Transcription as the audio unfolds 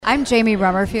I'm Jamie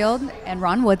Rummerfield and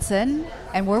Ron Woodson,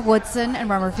 and we're Woodson and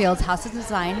Rummerfield's House of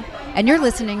Design, and you're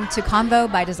listening to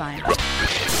Convo by Design.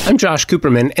 I'm Josh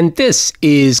Cooperman, and this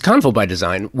is Convo by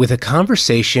Design with a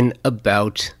conversation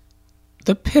about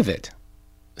the pivot.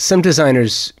 Some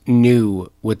designers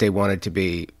knew what they wanted to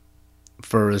be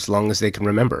for as long as they can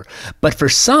remember, but for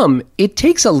some, it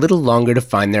takes a little longer to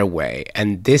find their way,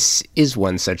 and this is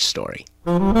one such story.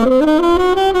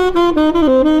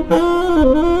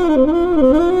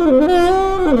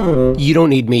 You don't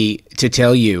need me to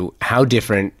tell you how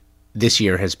different this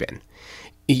year has been.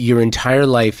 Your entire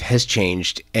life has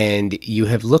changed, and you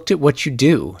have looked at what you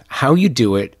do, how you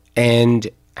do it, and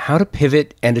how to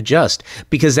pivot and adjust,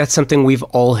 because that's something we've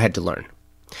all had to learn.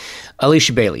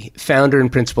 Alicia Bailey, founder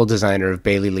and principal designer of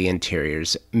Bailey Lee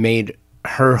Interiors, made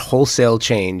her wholesale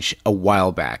change a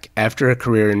while back after a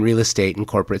career in real estate and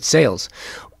corporate sales.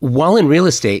 While in real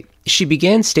estate, she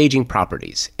began staging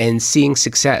properties and seeing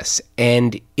success,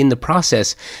 and in the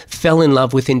process, fell in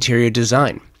love with interior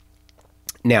design.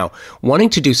 Now, wanting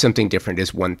to do something different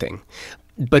is one thing,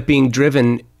 but being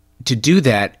driven to do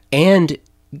that and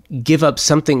give up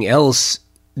something else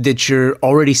that you're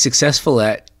already successful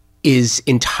at is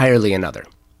entirely another.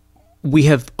 We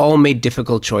have all made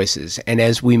difficult choices, and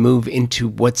as we move into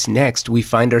what's next, we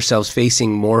find ourselves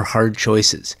facing more hard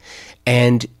choices.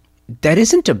 And that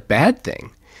isn't a bad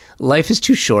thing. Life is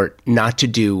too short not to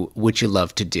do what you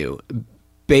love to do.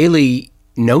 Bailey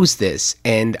knows this,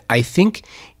 and I think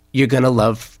you're going to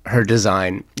love her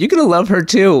design. You're going to love her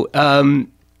too.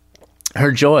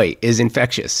 Her joy is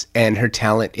infectious, and her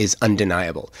talent is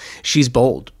undeniable. She's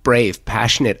bold, brave,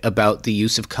 passionate about the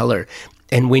use of color.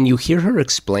 And when you hear her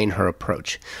explain her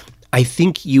approach, I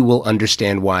think you will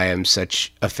understand why I'm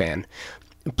such a fan.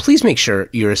 Please make sure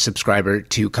you're a subscriber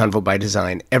to Convo by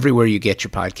Design everywhere you get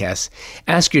your podcasts.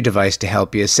 Ask your device to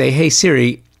help you. Say, hey,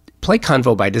 Siri, play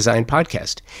Convo by Design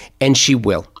podcast. And she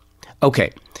will.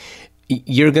 Okay,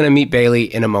 you're going to meet Bailey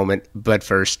in a moment, but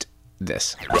first,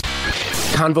 this.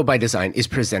 Convo by Design is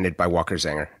presented by Walker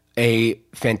Zanger, a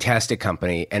fantastic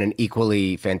company and an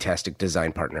equally fantastic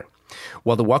design partner.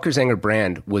 While the Walker Zanger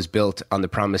brand was built on the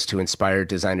promise to inspire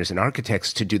designers and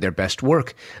architects to do their best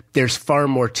work, there's far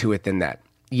more to it than that.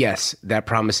 Yes, that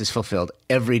promise is fulfilled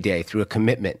every day through a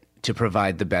commitment to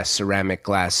provide the best ceramic,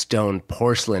 glass, stone,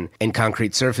 porcelain, and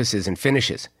concrete surfaces and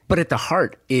finishes. But at the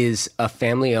heart is a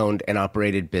family-owned and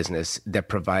operated business that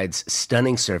provides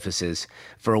stunning surfaces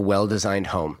for a well-designed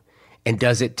home and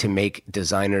does it to make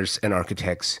designers and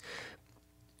architects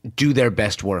do their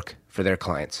best work for their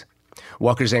clients.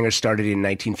 Walker Zanger started in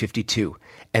 1952,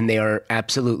 and they are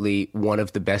absolutely one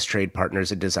of the best trade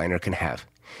partners a designer can have.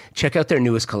 Check out their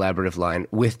newest collaborative line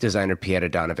with designer Pieta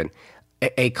Donovan,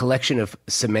 a collection of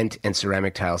cement and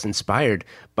ceramic tiles inspired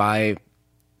by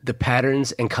the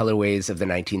patterns and colorways of the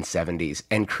 1970s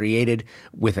and created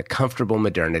with a comfortable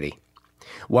modernity.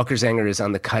 Walker Zanger is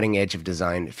on the cutting edge of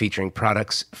design, featuring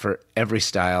products for every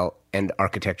style and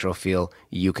architectural feel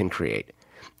you can create.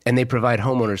 And they provide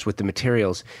homeowners with the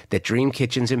materials that dream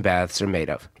kitchens and baths are made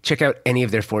of. Check out any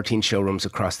of their 14 showrooms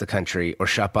across the country or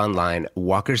shop online,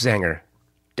 walkerzanger.com.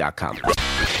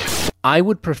 I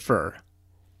would prefer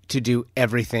to do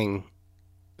everything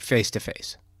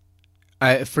face-to-face.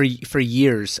 For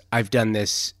years, I've done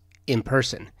this in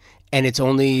person, and it's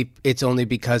only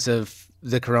because of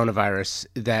the coronavirus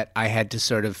that I had to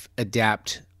sort of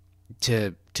adapt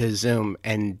to Zoom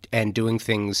and doing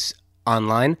things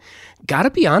online. Gotta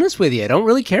be honest with you, I don't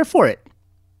really care for it.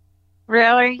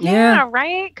 Really? Yeah,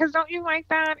 right? Because don't you like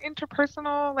that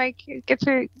interpersonal, like you get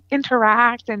to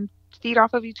interact and feed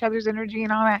off of each other's energy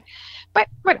and all that. But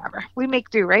whatever, we make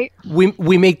do, right?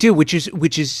 We make do, which is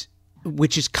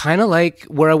kind of like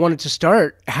where I wanted to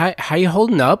start. How you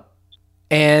holding up,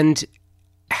 and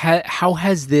how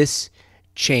has this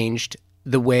changed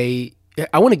the way?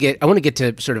 I want to get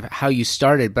to sort of how you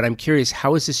started, but I'm curious,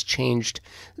 how has this changed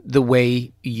the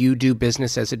way you do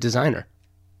business as a designer?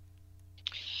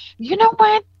 You know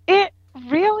what?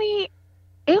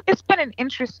 It's been an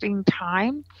interesting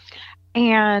time.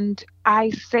 And I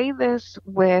say this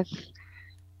with,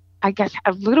 I guess,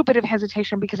 a little bit of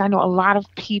hesitation because I know a lot of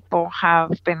people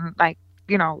have been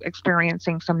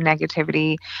experiencing some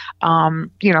negativity,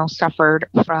 suffered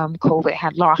from COVID,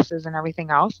 had losses and everything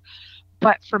else.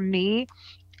 But for me,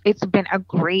 it's been a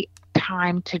great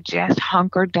time to just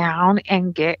hunker down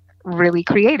and get really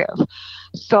creative.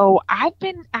 So I've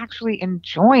been actually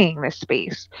enjoying this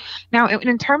space. Now,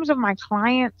 in terms of my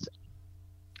clients,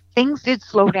 things did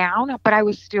slow down, but I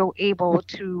was still able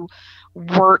to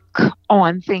work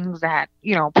on things that,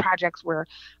 projects where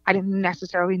I didn't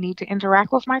necessarily need to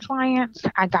interact with my clients.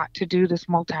 I got to do this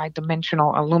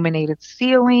multi-dimensional illuminated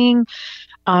ceiling.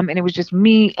 And it was just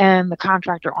me and the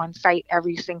contractor on site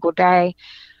every single day.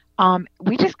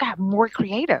 We just got more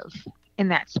creative in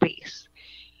that space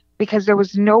because there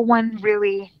was no one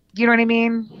really, you know what I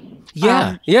mean?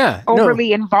 Yeah. No.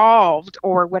 Overly involved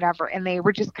or whatever. And they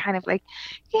were just kind of like,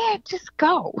 yeah, just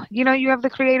go. You have the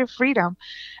creative freedom.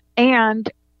 And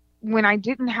when I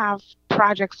didn't have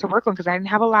projects to work on, because I didn't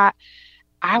have a lot,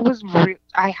 I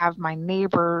have my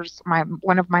neighbors.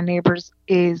 One of my neighbors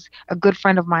is a good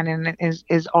friend of mine and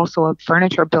is also a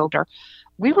furniture builder.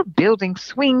 We were building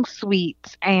swing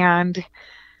suites and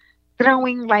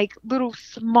throwing like little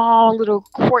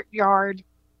courtyard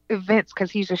events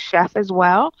because he's a chef as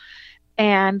well.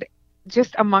 And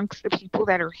just amongst the people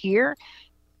that are here,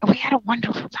 we had a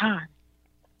wonderful time.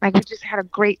 Like we just had a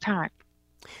great time.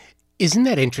 Isn't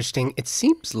that interesting? It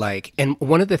seems like, and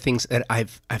one of the things that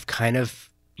I've kind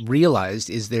of realized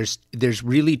is there's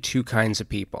really two kinds of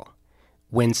people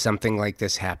when something like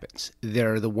this happens.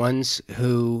 There are the ones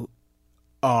who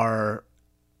are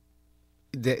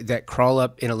that crawl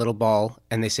up in a little ball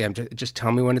and they say, just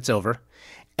tell me when it's over.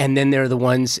 And then there are the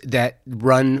ones that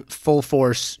run full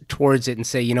force towards it and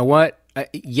say, you know what?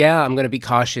 Yeah, I'm going to be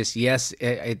cautious. Yes,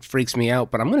 it freaks me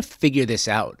out, but I'm going to figure this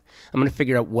out. I'm going to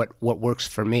figure out what works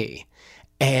for me.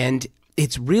 And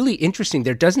it's really interesting.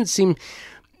 There doesn't seem...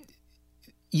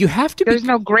 You have to There's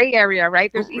no gray area,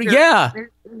 right? There's either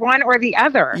there's one or the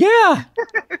other. Yeah.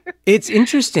 It's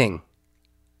interesting.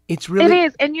 It's really... It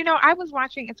is. And, I was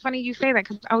watching... It's funny you say that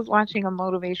because I was watching a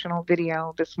motivational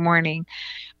video this morning.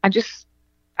 I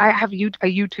have a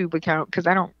YouTube account because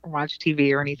I don't watch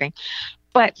TV or anything.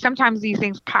 But sometimes these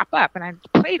things pop up, and I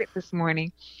played it this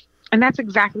morning. And that's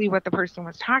exactly what the person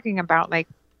was talking about. Like,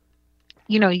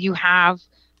 you have,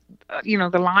 a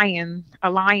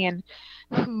lion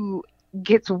who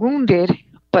gets wounded,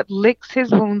 but licks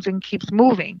his wounds and keeps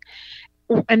moving.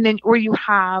 And then, or you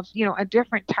have, a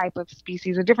different type of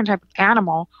species, a different type of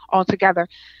animal altogether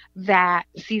that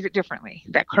sees it differently,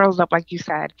 that curls up, like you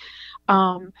said.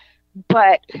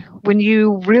 But when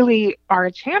you really are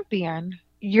a champion,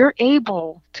 you're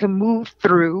able to move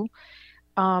through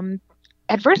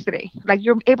adversity. Like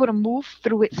you're able to move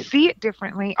through it, see it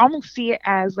differently, almost see it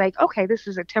as like, okay, this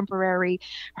is a temporary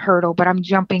hurdle, but I'm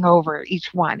jumping over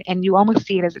each one. And you almost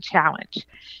see it as a challenge.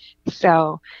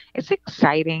 So it's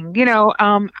exciting.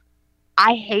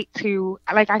 I hate to,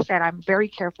 like I said, I'm very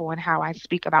careful in how I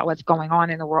speak about what's going on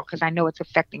in the world because I know it's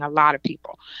affecting a lot of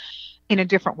people in a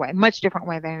different way, much different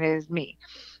way than it is me.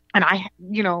 And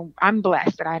I'm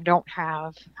blessed that I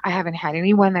haven't had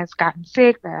anyone that's gotten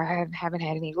sick, that I haven't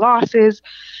had any losses.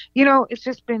 It's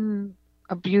just been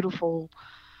a beautiful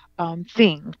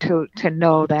thing to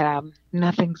know that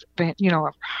nothing's been,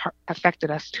 affected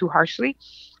us too harshly.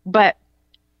 But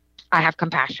I have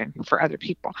compassion for other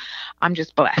people. I'm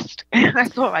just blessed.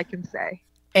 That's all I can say.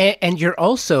 And you're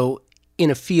also in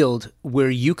a field where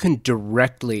you can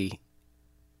directly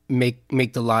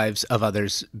make the lives of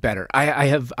others better. I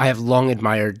have long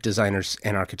admired designers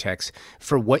and architects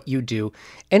for what you do,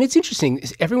 and it's interesting.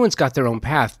 Everyone's got their own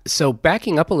path. So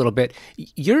backing up a little bit,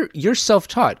 you're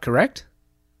self-taught, correct?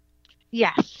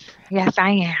 Yes,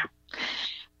 I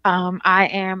am. I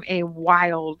am a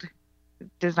wild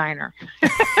designer.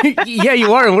 Yeah,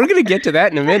 you are, and we're going to get to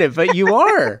that in a minute. But you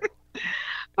are.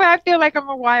 Well, I feel like I'm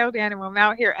a wild animal. I'm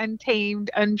out here untamed,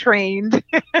 untrained.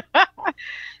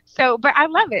 But I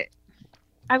love it.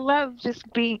 I love just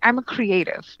I'm a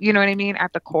creative, you know what I mean?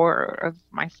 At the core of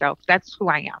myself. That's who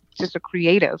I am. Just a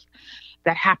creative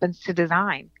that happens to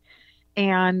design.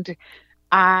 And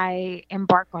I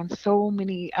embark on so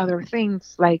many other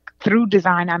things. Like through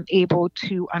design, I'm able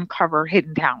to uncover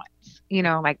hidden talents,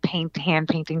 like hand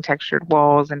painting textured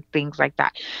walls and things like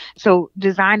that. So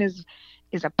design is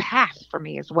a path for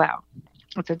me as well.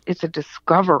 It's a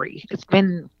discovery. It's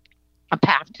been a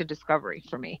path to discovery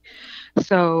for me.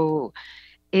 So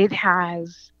it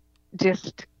has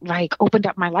just like opened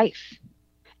up my life,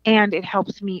 and it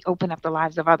helps me open up the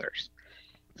lives of others.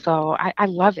 So I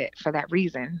love it for that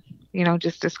reason.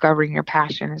 Just discovering your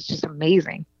passion is just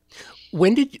amazing.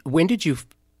 When did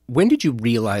you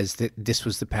realize that this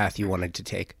was the path you wanted to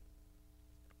take?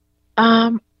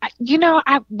 When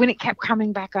it kept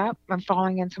coming back up and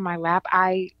falling into my lap,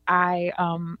 I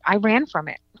ran from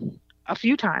it a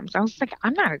few times. I was like,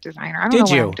 I'm not a designer. I don't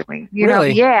know what I'm doing.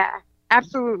 Really? Yeah,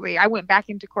 absolutely. I went back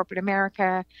into corporate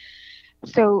America.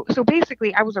 So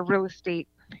basically I was a real estate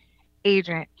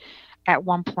agent. at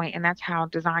one point, and that's how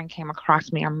design came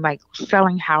across me. I'm like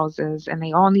selling houses, and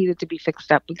they all needed to be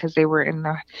fixed up because they were in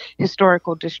the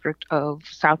historical district of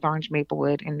South Orange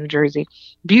Maplewood in New Jersey.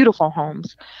 Beautiful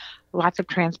homes, lots of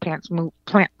plants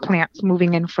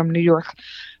moving in from New York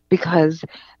because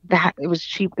that it was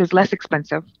cheap. It was less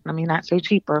expensive. Let me not say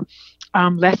cheaper.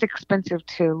 Less expensive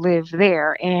to live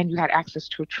there, and you had access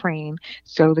to a train,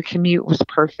 so the commute was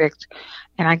perfect.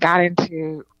 And I got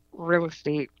into real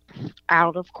estate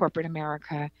out of corporate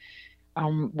America,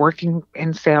 working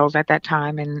in sales at that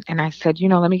time. And I said,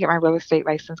 let me get my real estate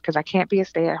license because I can't be a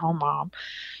stay-at-home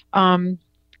mom.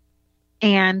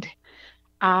 And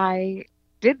I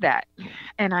did that.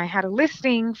 And I had a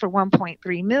listing for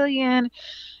 1.3 million.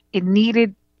 It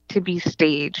needed to be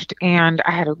staged. And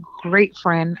I had a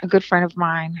good friend of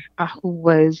mine, who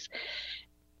was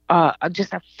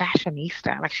just a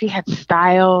fashionista. Like, she had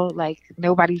style like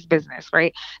nobody's business,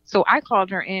 right? So I called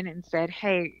her in and said,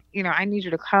 hey, I need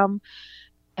you to come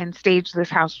and stage this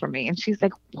house for me. And she's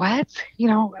like, what?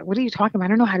 What are you talking about? I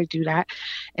don't know how to do that.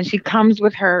 And she comes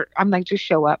with her, I'm like, just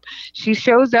show up. She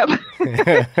shows up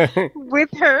with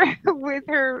her, with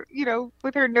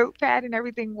her notepad and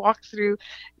everything, walks through.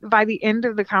 By the end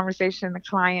of the conversation, the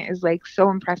client is like so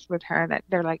impressed with her that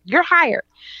they're like, you're hired.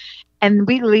 And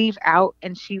we leave out,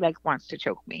 and she like wants to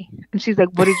choke me. And she's like,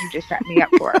 what did you just set me up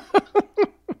for?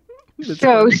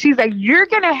 So she's like, you're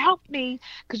going to help me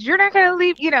because you're not going to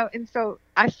leave, And so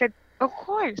I said, of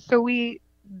course. So we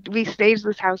staged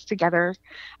this house together.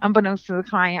 Unbeknownst to the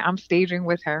client, I'm staging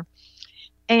with her.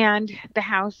 And the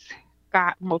house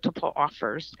got multiple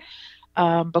offers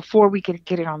before we could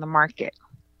get it on the market.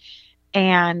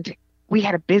 And we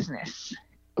had a business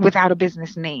without a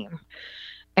business name.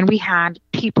 And we had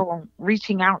people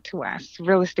reaching out to us,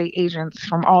 real estate agents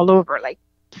from all over, like,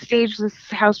 stage this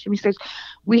house for me, stage.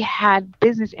 We had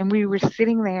business, and we were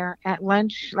sitting there at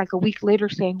lunch like a week later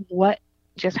saying, what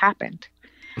just happened?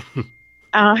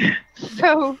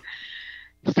 So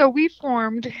we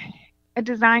formed a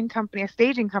design company, a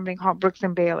staging company called Brooks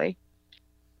and Bailey.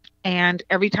 And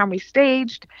every time we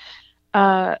staged,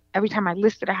 every time I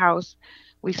listed a house,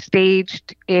 we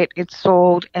staged it, it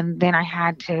sold, and then I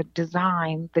had to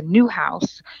design the new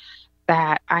house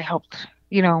that I helped,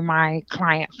 my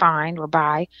client find or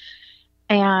buy.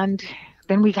 And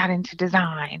then we got into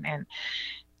design,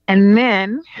 and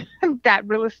then that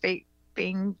real estate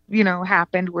thing,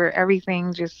 happened where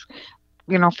everything just,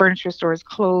 furniture stores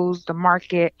closed, the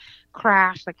market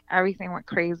crashed, like everything went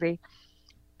crazy.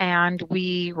 And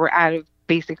we were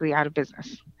basically out of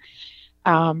business.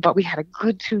 But we had a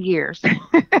good 2 years.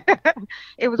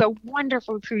 It was a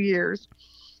wonderful 2 years.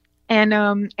 And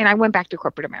I went back to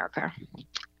corporate America.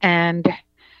 And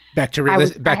back to real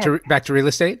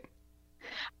estate?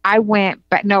 I went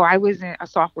back. No, I was a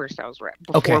software sales rep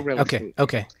before real estate.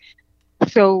 Okay.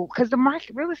 So, because the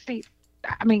market, real estate,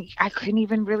 I mean, I couldn't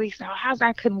even really sell houses.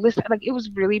 I couldn't list. Like, it was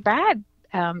really bad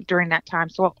during that time.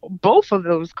 So both of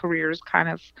those careers kind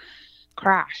of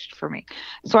crashed for me.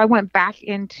 So I went back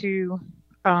into,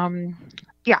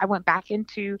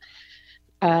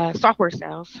 software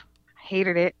sales.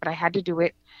 Hated it, but I had to do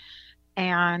it.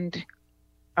 And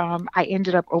I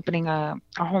ended up opening a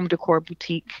home decor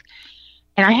boutique.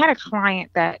 And I had a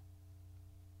client that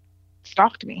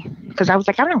stalked me because I was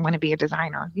like, I don't want to be a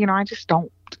designer. I just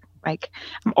don't. Like,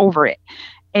 I'm over it.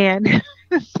 And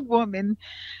this woman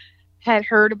had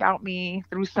heard about me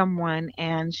through someone,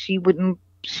 and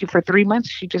for 3 months,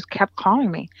 she just kept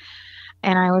calling me.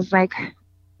 And I was like,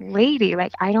 lady,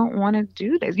 like, I don't want to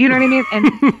do this. You know what I mean?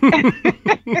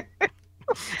 And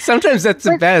sometimes that's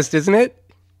the best, isn't it?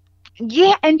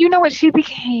 Yeah. And you know what? She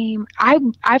became, I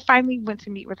finally went to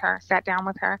meet with her, sat down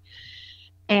with her.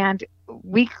 And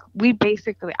we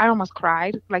basically, I almost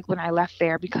cried like when I left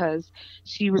there because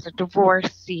she was a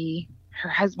divorcee. Her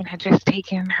husband had just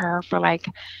taken her for like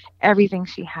everything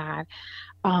she had.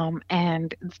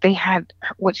 And they had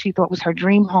what she thought was her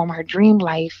dream home, her dream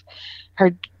life,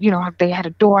 they had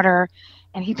a daughter,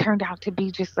 and he turned out to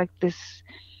be just like this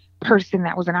person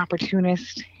that was an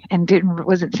opportunist and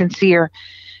wasn't sincere.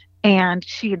 And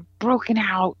she had broken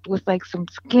out with like some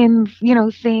skin,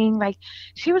 thing. Like,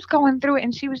 she was going through it,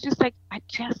 and she was just like, I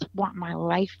just want my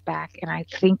life back. And I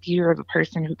think you're the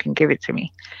person who can give it to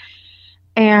me.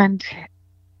 And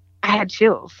I had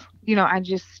chills,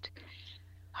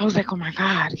 I was like, oh my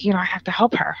God, I have to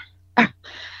help her.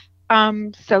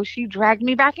 So she dragged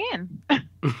me back in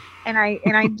and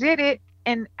I did it.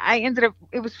 And I ended up,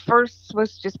 it was first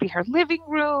supposed to just be her living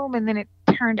room. And then it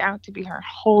turned out to be her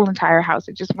whole entire house.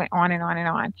 It just went on and on and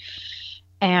on.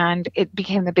 And it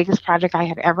became the biggest project I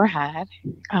had ever had.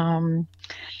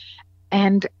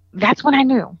 And that's when I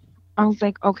knew I was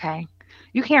like, okay,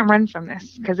 you can't run from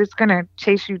this because it's going to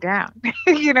chase you down.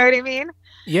 You know what I mean?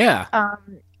 Yeah.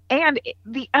 And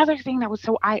the other thing that was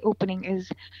so eye opening is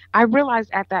I realized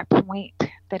at that point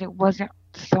that it wasn't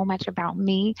so much about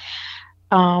me,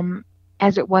 um,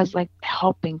 as it was like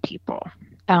helping people.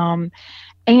 Um,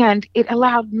 and it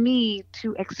allowed me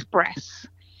to express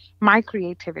my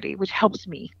creativity, which helps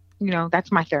me.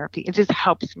 That's my therapy. It just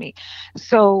helps me.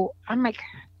 So I'm like,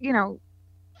 you know,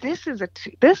 this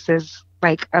is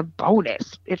like a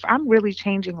bonus. If I'm really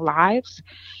changing lives,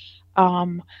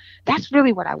 um, that's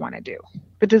really what I want to do.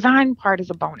 The design part is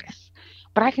a bonus,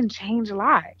 but I can change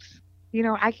lives.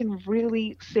 I can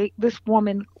really say this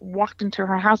woman walked into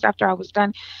her house after I was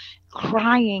done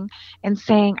crying and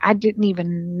saying, I didn't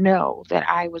even know that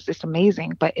I was this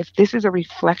amazing. But if this is a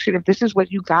reflection, if this is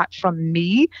what you got from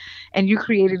me and you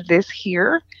created this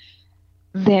here,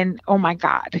 then oh my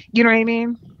God. You know what I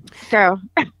mean? So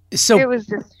it So was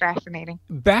just fascinating.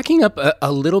 backing up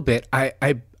a little bit, I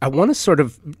want to sort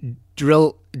of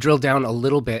drill down a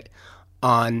little bit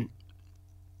on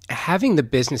having the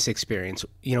business experience,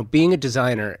 being a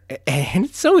designer. And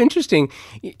it's so interesting.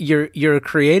 You're a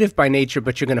creative by nature,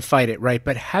 but you're going to fight it, right?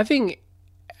 But having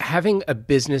a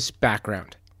business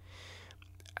background,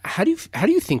 how do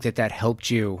you think that helped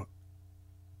you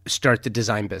start the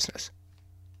design business?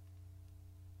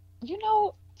 You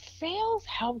know, Sales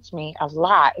helped me a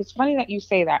lot. It's funny that you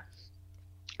say that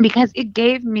because it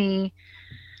gave me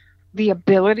the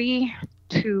ability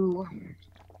to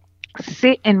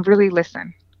sit and really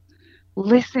listen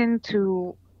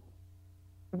to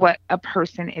what a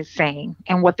person is saying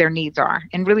and what their needs are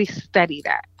and really study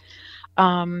that.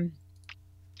 Um,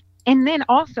 and then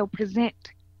also present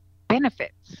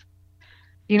benefits.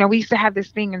 We used to have this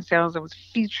thing in sales that was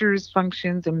features,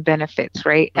 functions, and benefits,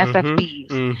 right? Mm-hmm. FFBs,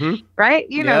 Mm-hmm. right?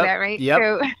 You know Yep. that, right?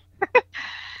 Yep.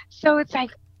 So it's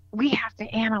like we have to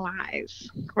analyze,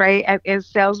 right? As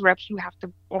sales reps, you have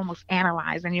to almost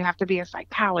analyze and you have to be a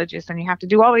psychologist and you have to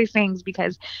do all these things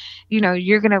because,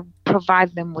 you're going to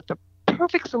provide them with the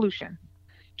perfect solution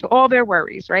to all their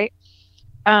worries, right?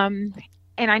 Um,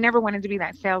 and I never wanted to be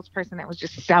that salesperson that was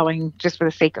just selling just for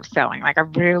the sake of selling. Like I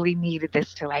really needed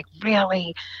this to like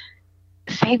really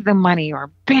save them money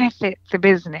or benefit the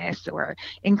business or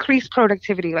increase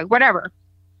productivity, like whatever.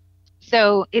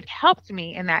 So it helped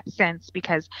me in that sense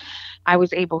because I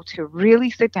was able to really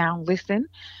sit down, listen,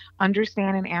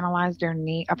 understand and analyze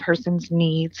a person's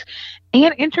needs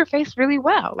and interface really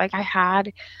well. Like I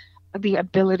had the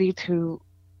ability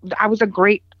I was a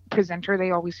great presenter. They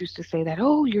always used to say that,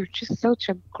 oh, you're just such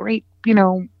a great,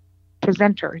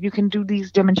 presenter. You can do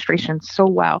these demonstrations so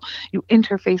well. You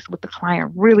interface with the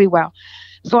client really well.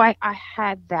 So I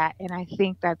had that. And I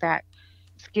think that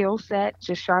skill set,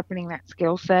 just sharpening that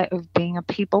skill set of being a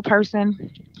people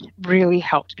person really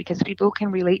helped because people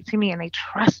can relate to me and they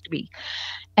trust me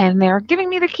and they're giving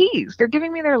me the keys. They're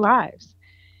giving me their lives,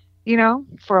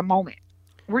 for a moment.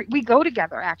 We go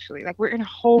together actually, like we're in a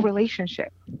whole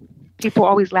relationship. People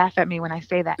always laugh at me when I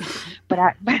say that, but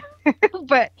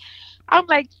but I'm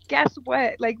like, guess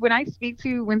what? Like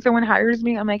when someone hires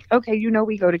me, I'm like, okay,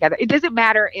 we go together. It doesn't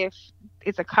matter if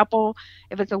it's a couple,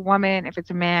 if it's a woman, if it's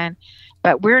a man,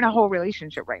 but we're in a whole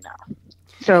relationship right now.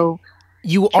 So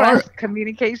You trust, are,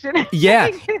 communication. yeah,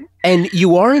 and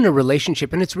you are in a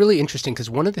relationship, and it's really interesting because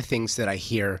one of the things that I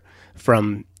hear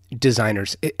from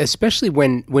designers, especially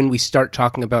when we start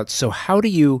talking about, so how do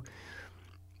you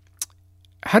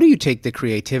take the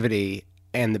creativity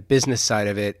and the business side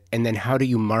of it, and then how do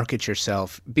you market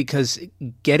yourself? Because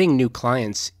getting new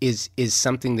clients is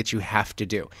something that you have to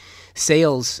do.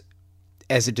 Sales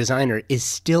as a designer is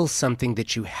still something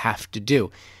that you have to do.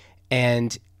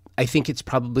 And I think it's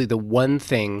probably the one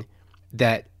thing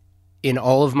that in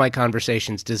all of my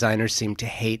conversations, designers seem to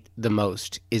hate the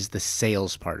most is the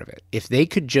sales part of it. If they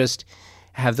could just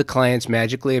have the clients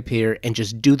magically appear and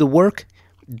just do the work,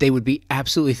 they would be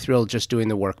absolutely thrilled just doing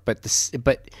the work. But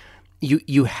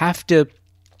you have to,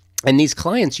 and these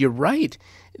clients, you're right,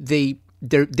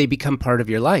 they become part of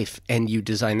your life, and you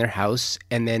design their house,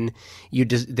 and then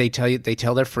they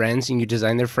tell their friends, and you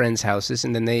design their friends' houses,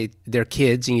 and then their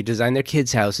kids, and you design their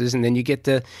kids' houses, and then you get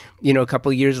the, a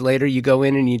couple of years later, you go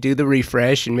in and you do the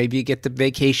refresh, and maybe you get the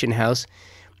vacation house.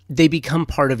 They become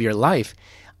part of your life.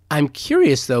 I'm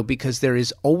curious though, because there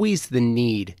is always the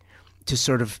need to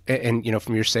sort of, and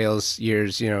from your sales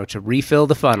years, to refill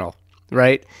the funnel,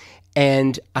 right?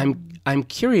 And I'm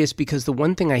curious because the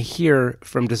one thing I hear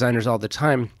from designers all the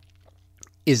time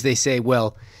is they say,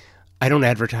 well, I don't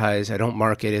advertise, I don't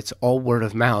market, it's all word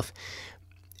of mouth.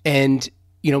 And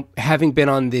having been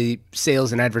on the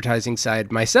sales and advertising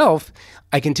side myself,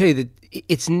 I can tell you that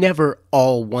it's never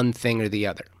all one thing or the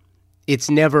other. It's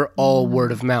never all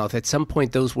word of mouth. At some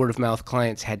point, those word of mouth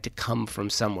clients had to come from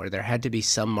somewhere. There had to be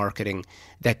some marketing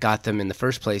that got them in the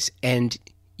first place. And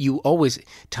you always,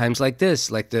 times like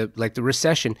this, like the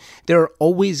recession, there are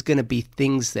always going to be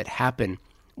things that happen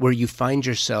where you find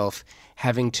yourself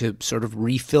having to sort of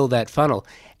refill that funnel.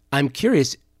 I'm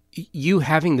curious, you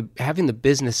having the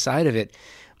business side of it,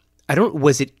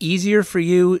 was it easier for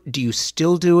you? Do you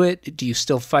still do it? Do you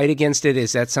still fight against it?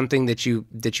 Is that something that you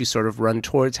sort of run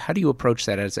towards? How do you approach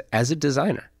that as a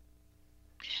designer?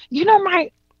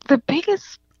 The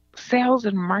biggest sales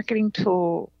and marketing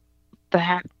tool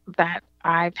that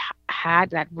I've had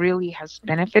that really has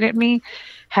benefited me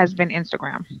has been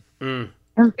Instagram.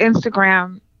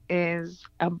 Instagram is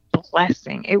a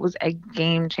blessing. It was a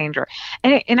game changer.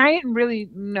 And I didn't really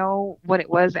know what it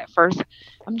was at first.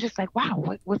 I'm just like,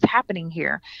 wow, what's happening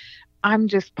here? I'm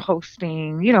just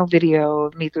posting, video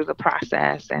of me through the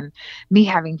process and me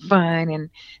having fun and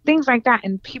things like that.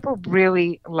 And people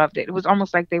really loved it. It was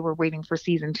almost like they were waiting for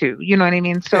season 2. You know what I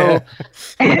mean? So,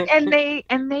 and they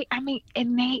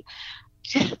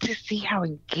just to see how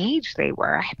engaged they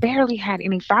were. I barely had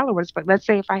any followers, but let's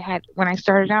say when I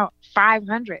started out,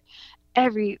 500,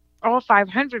 all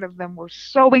 500 of them were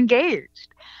so engaged.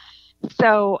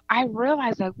 So I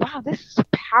realized like, wow, this is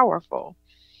powerful.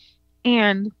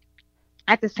 And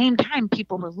at the same time,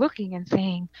 people were looking and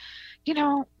saying,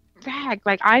 Zach,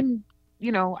 like I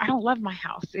don't love my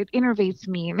house. It enervates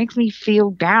me. It makes me feel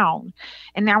down.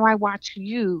 And now I watch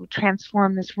you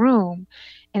transform this room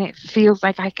and it feels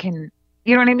like I can,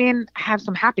 you know what I mean? Have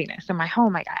some happiness in my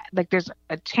home. Like there's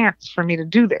a chance for me to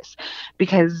do this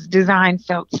because design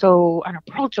felt so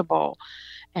unapproachable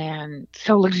and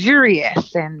so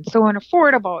luxurious and so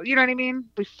unaffordable. You know what I mean?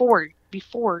 Before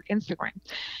Instagram.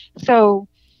 So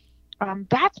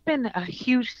that's been a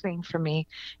huge thing for me.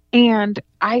 And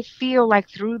I feel like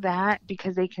through that,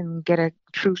 because they can get a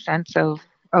true sense of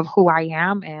who I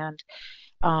am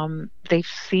and they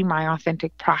see my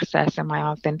authentic process and my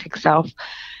authentic self,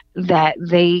 that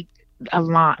they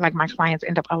align, like my clients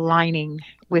end up aligning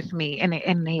with me, and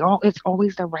it's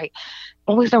always the right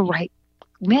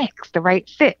mix, the right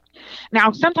fit.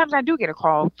 Now, sometimes I do get a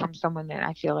call from someone that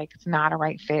I feel like it's not a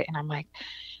right fit, and I'm like,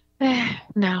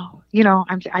 no,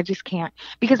 I just can't,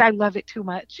 because I love it too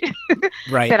much,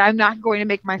 right? That I'm not going to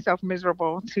make myself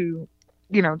miserable to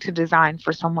design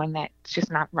for someone that's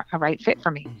just not a right fit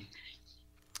for me.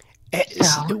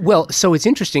 So it's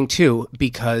interesting too,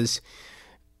 because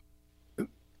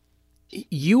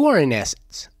you are, in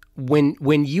essence,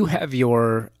 when you have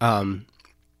your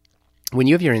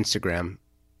Instagram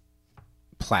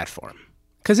platform,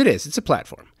 because it's a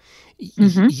platform,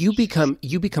 you become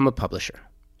a publisher,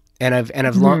 and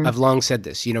I've long said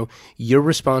this. You're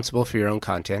responsible for your own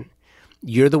content.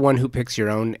 You're the one who picks your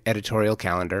own editorial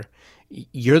calendar.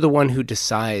 You're the one who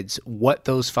decides what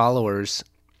those followers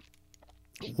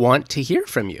want to hear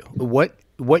from you, what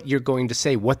you're going to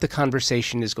say, what the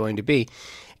conversation is going to be.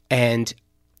 And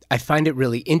I find it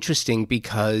really interesting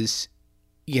because,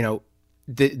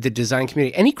 the design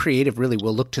community, any creative really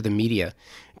will look to the media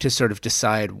to sort of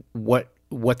decide what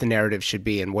the narrative should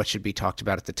be and what should be talked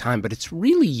about at the time. But it's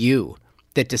really you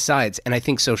that decides. And I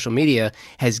think social media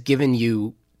has given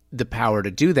you the power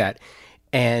to do that.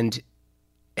 And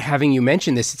having you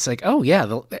mention this, it's like, oh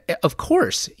yeah, of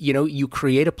course, you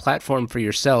create a platform for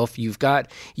yourself. You've got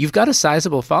a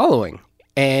sizable following,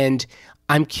 and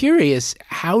I'm curious,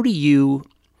 how do you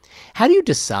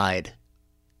decide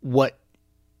what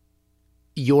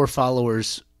your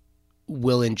followers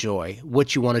will enjoy,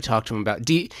 what you want to talk to them about?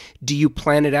 Do you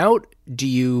plan it out? Do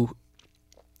you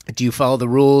follow the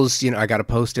rules? I got to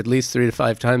post at least 3 to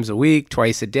 5 times a week,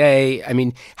 twice a day. I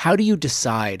mean, how do you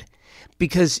decide?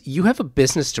 Because you have a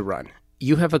business to run.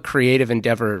 You have a creative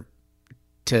endeavor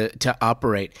to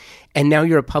operate. And now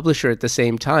you're a publisher at the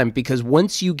same time, because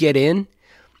once you get in,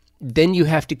 then you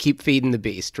have to keep feeding the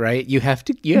beast, right? You have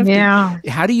to.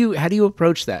 How do you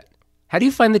approach that? How do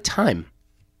you find the time?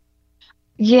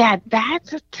 Yeah,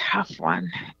 that's a tough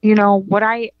one. What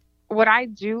I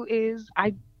do is,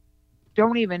 I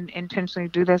don't even intentionally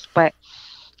do this, but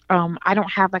I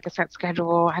don't have like a set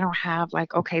schedule. I don't have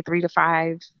like, okay, 3 to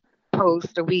 5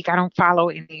 posts a week. I don't follow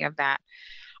any of that,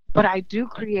 but I do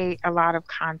create a lot of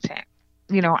content.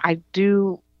 I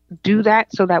do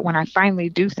that so that when I finally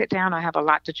do sit down, I have a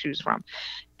lot to choose from.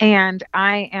 And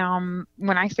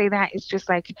when I say that, it's just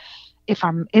like, if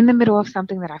I'm in the middle of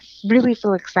something that I really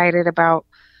feel excited about,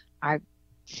 I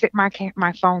sit my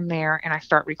phone there and I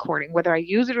start recording. Whether I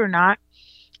use it or not,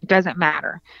 Doesn't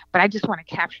matter. But I just want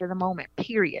to capture the moment,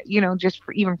 period. Just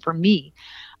for even for me,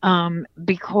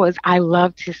 because I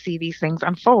love to see these things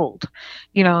unfold.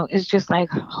 It's just like,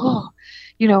 oh,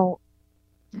 you know,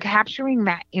 capturing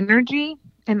that energy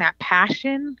and that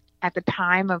passion at the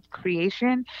time of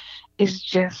creation is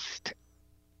just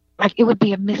like it would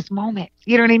be a missed moment.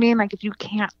 You know what I mean? Like if you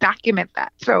can't document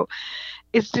that. So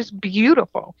it's just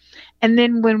beautiful. And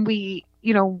then when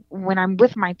I'm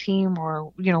with my team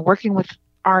or, working with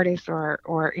artists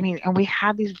or any, and we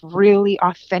have these really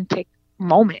authentic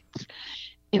moments,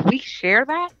 if we share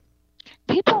that,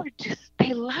 people are just,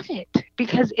 they love it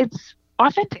because it's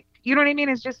authentic. You know what I mean?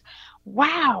 It's just,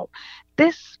 wow,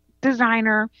 this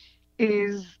designer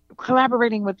is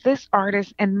collaborating with this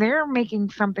artist and they're making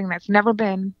something that's never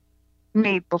been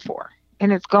made before.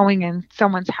 And it's going in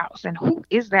someone's house. And who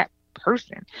is that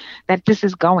person that this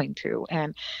is going to?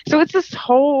 And so it's this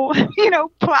whole,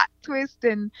 plot twist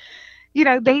and,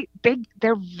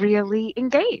 they're really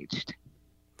engaged.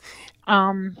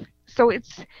 So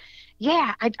it's,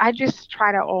 yeah, I just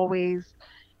try to always,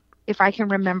 if I can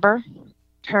remember,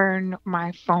 turn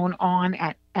my phone on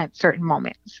at certain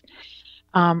moments.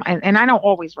 And I don't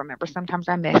always remember. Sometimes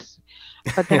I miss,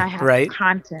 but then I have right?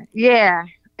 content. Yeah.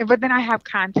 But then I have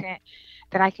content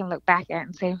that I can look back at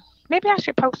and say, maybe I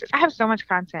should post this. I have so much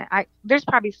content. There's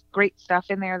probably great stuff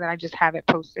in there that I just haven't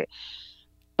posted,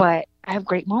 but I have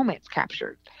great moments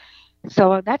captured.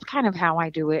 So that's kind of how I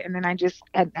do it. And then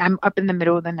I'm up in the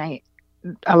middle of the night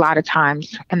a lot of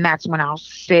times. And that's when I'll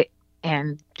sit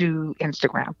and do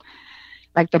Instagram,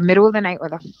 like the middle of the night or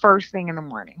the first thing in the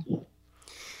morning.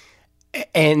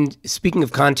 And speaking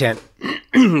of content,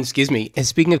 excuse me, and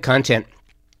speaking of content,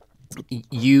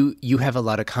 you have a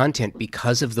lot of content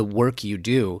because of the work you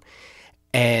do.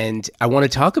 And I want to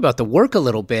talk about the work a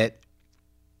little bit.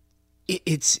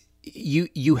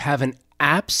 You have an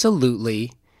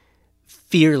absolutely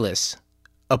fearless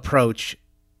approach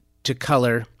to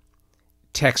color,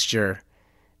 texture,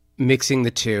 mixing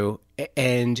the two.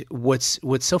 And what's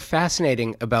so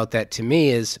fascinating about that to me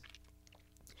is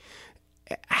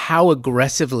how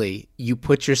aggressively you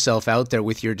put yourself out there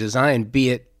with your design, be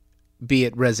it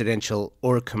residential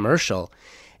or commercial.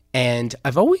 And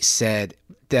I've always said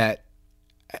that,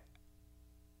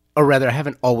 or rather I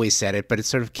haven't always said it, but it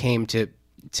sort of came to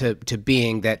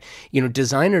being that,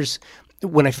 designers,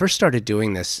 when I first started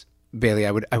doing this, Bailey,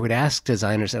 I would ask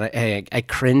designers, and I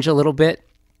cringe a little bit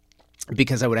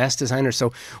because I would ask designers,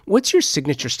 so what's your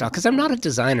signature style? Because I'm not a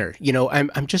designer, I'm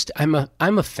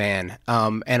a fan,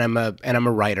 and I'm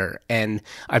a writer, and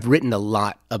I've written a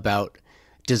lot about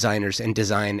designers and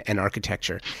design and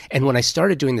architecture. And when I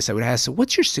started doing this, I would ask, so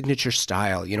what's your signature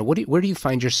style? Where do you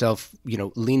find yourself,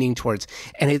 leaning towards?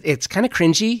 And it's kind of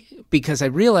cringy because I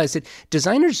realized that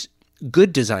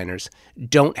good designers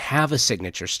don't have a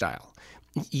signature style.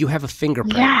 You have a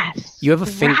fingerprint. Yes. You have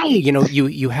right.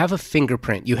 You have a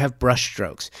fingerprint. You have brush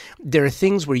strokes. There are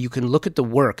things where you can look at the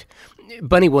work.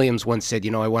 Bunny Williams once said,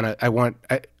 I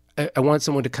want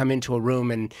someone to come into a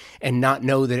room and not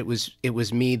know that it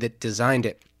was me that designed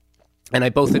it. And I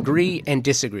both agree and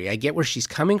disagree. I get where she's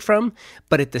coming from,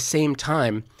 but at the same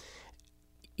time,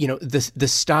 the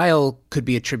style could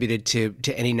be attributed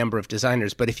to any number of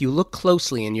designers. But if you look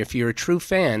closely and if you're a true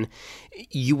fan,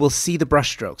 you will see the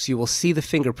brushstrokes, you will see the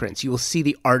fingerprints, you will see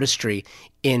the artistry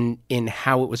in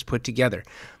how it was put together.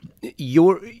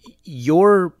 Your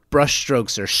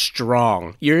brushstrokes are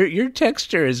strong. Your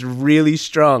texture is really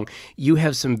strong. You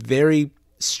have some very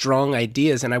strong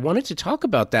ideas, and I wanted to talk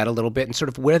about that a little bit and sort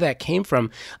of where that came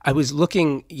from. I was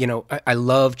looking, I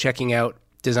love checking out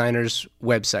designers'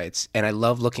 websites, and I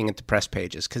love looking at the press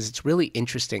pages because it's really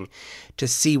interesting to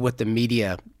see what the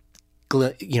media,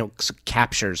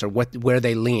 captures or where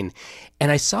they lean.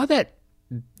 And I saw that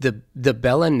the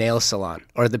Bella Nail Salon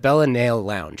or the Bella Nail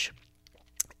Lounge.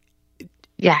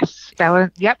 Yes, Bella.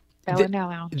 Yep. Bella Nail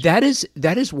Lounge. That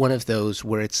is one of those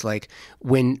where it's like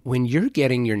when you're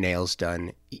getting your nails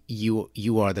done,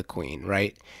 you are the queen,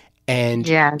 right? And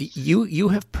yes. you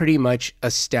have pretty much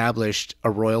established a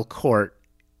royal court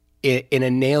in a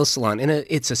nail salon.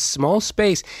 It's a small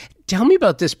space. Tell me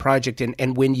about this project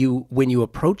and when you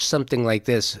approach something like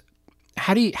this,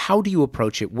 how do you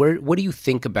approach it? What do you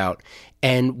think about,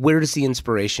 and where does the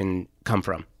inspiration come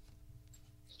from?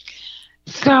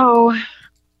 So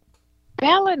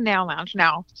Bella Nail Lounge.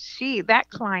 Now, that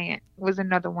client was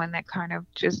another one that kind of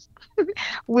just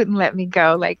wouldn't let me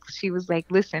go. Like, she was like,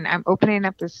 listen, I'm opening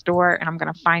up this store and I'm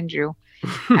going to find you.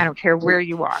 I don't care where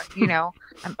you are.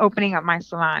 I'm opening up my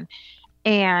salon.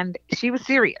 And she was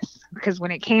serious because when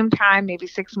it came time, maybe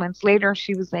 6 months later,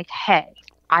 she was like, hey,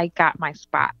 I got my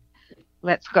spot.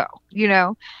 Let's go,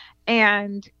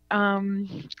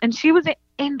 And she was an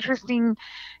interesting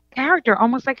character,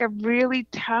 almost like a really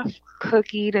tough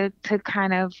cookie to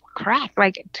kind of crack,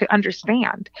 like to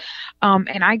understand.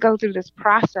 And I go through this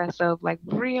process of like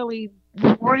really,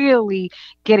 really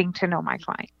getting to know my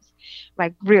clients.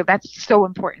 Like real, that's so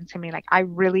important to me. Like I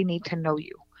really need to know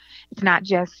you. It's not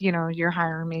just, you're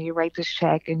hiring me, you write this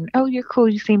check and, oh, you're cool,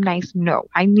 you seem nice. No,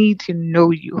 I need to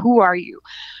know you. Who are you?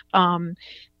 Um,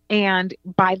 and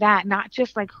by that, not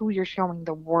just like who you're showing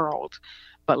the world,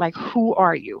 but like who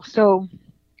are you? So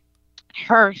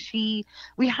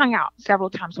we hung out several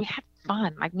times. We had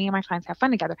fun. Like me and my clients had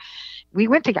fun together. We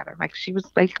went together. Like she was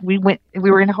like, we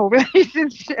were in a whole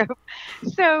relationship.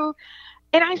 So,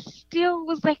 and I still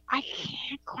was like, I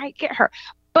can't quite get her.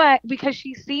 But because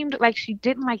she seemed like she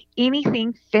didn't like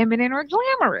anything feminine or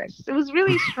glamorous, it was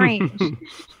really strange.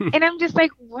 And I'm just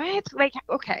like, what? Like,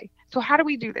 okay, so how do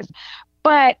we do this?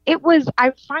 But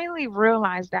I finally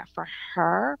realized that for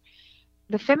her,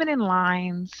 the feminine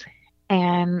lines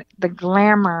and the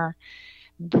glamour,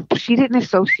 she didn't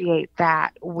associate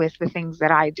that with the things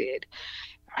that I did.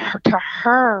 To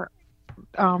her,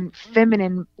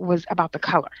 feminine was about the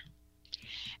color.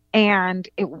 And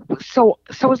so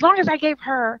as long as I gave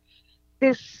her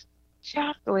this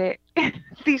chocolate,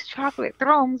 these chocolate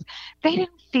thrones, they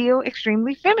didn't feel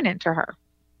extremely feminine to her.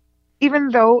 Even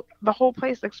though the whole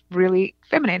place looks really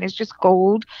feminine. It's just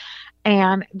gold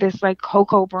and this like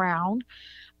cocoa brown.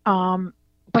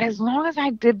 But as long as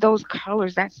I did those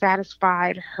colors, that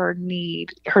satisfied her need,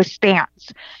 her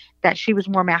stance, that she was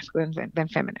more masculine than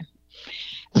feminine.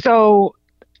 So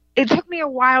it took me a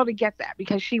while to get that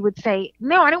because she would say,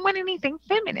 no, I don't want anything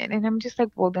feminine. And I'm just like,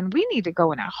 well, then we need to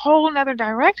go in a whole nother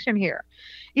direction here,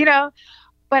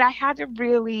 but I had to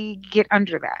really get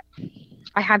under that.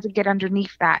 I had to get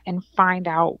underneath that and find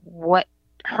out what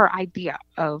her idea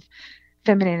of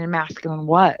feminine and masculine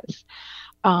was.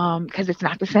 Because it's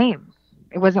not the same.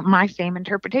 It wasn't my same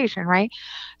interpretation, right?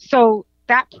 So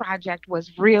that project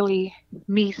was really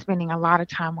me spending a lot of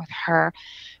time with her,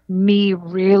 me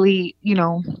really,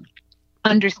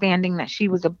 understanding that she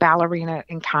was a ballerina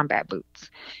in combat boots.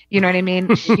 You know what I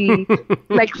mean? She,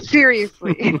 like,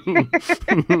 seriously.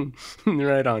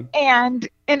 Right on. And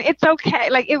it's okay.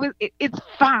 Like, it's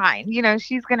fine.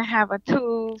 She's going to have a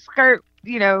tulle skirt,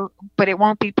 but it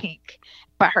won't be pink.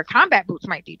 But her combat boots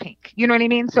might be pink. You know what I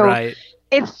mean? So right.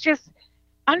 It's just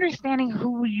understanding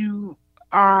who you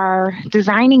are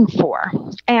designing for.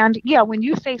 And yeah, when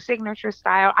you say signature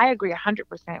style, I agree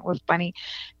 100% with Bunny.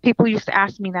 People used to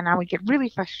ask me that and I would get really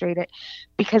frustrated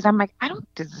because I'm like, I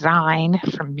don't design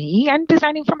for me. I'm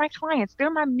designing for my clients. They're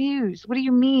my muse. What do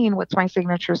you mean? What's my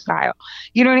signature style?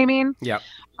 You know what I mean? Yeah.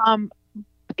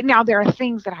 Now there are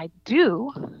things that I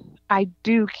do. I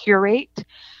do curate.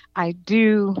 I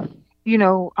do,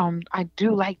 I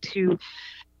do like to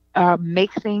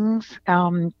make things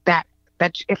that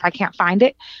if I can't find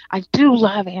it. I do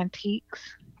love antiques.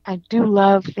 I do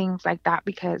love things like that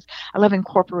because I love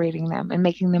incorporating them and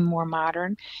making them more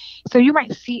modern. So you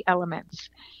might see elements.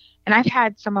 And I've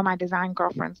had some of my design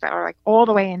girlfriends that are like all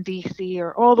the way in DC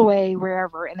or all the way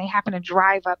wherever, and they happen to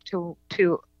drive up to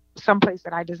some place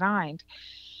that I designed.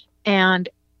 And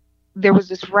there was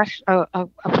this a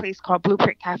place called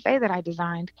Blueprint Cafe that I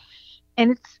designed.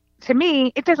 And to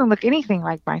me, it doesn't look anything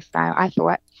like my style, I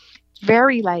thought.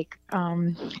 Very like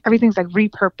everything's like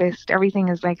repurposed. Everything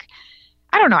is like,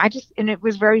 I don't know. And it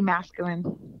was very masculine.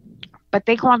 But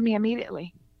they called me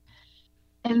immediately.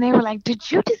 And they were like,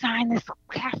 did you design this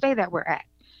cafe that we're at?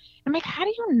 I'm like, how do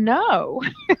you know?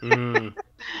 Mm.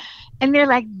 And they're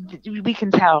like, we can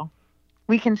tell.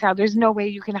 We can tell. There's no way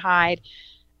you can hide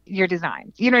your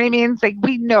designs. You know what I mean? It's like,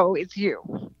 we know it's you.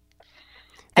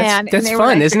 That's fun,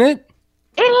 like, isn't it?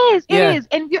 It is.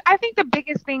 And I think the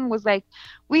biggest thing was like,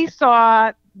 we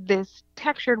saw this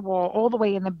textured wall all the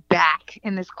way in the back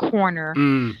in this corner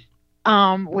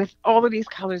with all of these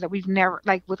colors that we've never,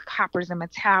 like with coppers and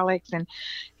metallics. And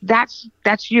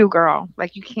that's you, girl.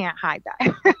 Like, you can't hide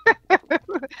that.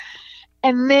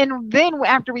 And then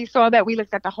after we saw that, we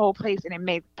looked at the whole place and it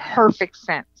made perfect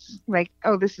sense. Like,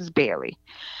 oh, this is Bailey.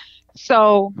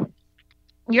 So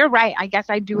you're right. I guess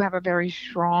I do have a very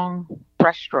strong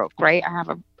brushstroke, right? I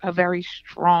have a very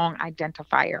strong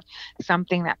identifier,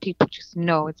 something that people just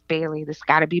know it's Bailey. This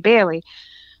got to be Bailey.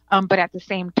 But at the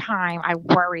same time, I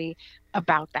worry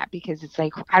about that because it's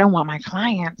like, I don't want my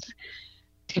clients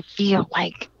to feel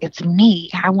like it's me.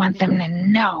 I want them to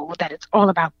know that it's all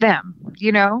about them,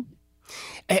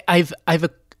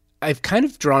 I've kind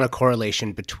of drawn a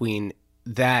correlation between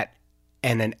that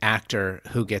and an actor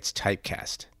who gets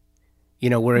typecast.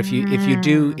 Where if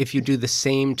you do the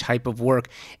same type of work,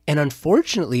 and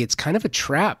unfortunately it's kind of a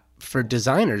trap for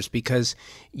designers, because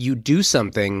you do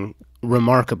something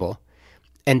remarkable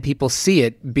and people see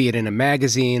it, be it in a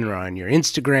magazine or on your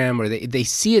Instagram, or they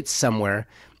see it somewhere,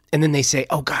 and then they say,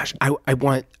 oh gosh, I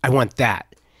want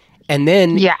that. And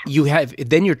then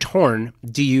then you're torn.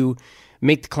 Do you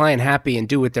make the client happy and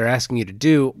do what they're asking you to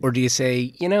do? Or do you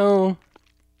say,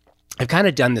 I've kind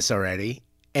of done this already,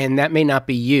 and that may not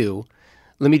be you.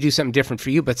 Let me do something different for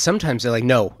you. But sometimes they're like,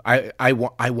 no, I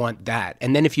want that.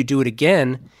 And then if you do it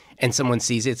again and someone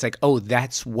sees it, it's like, oh,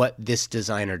 that's what this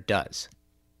designer does.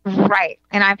 Right.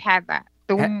 And I've had that.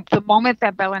 The moment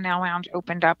that Bella Nail Lounge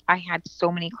opened up, I had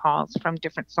so many calls from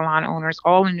different salon owners,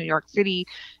 all in New York City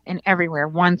and everywhere,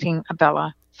 wanting a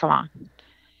Bella salon.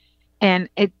 And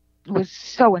it was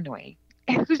so annoying.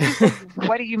 It was just like,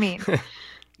 what do you mean?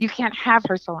 You can't have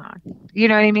her salon. You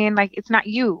know what I mean? Like, it's not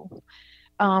you.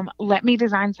 Let me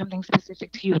design something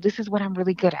specific to you. This is what I'm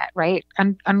really good at, right?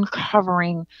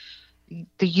 Uncovering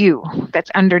the you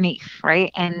that's underneath,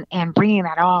 right? And bringing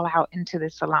that all out into the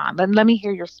salon. Let me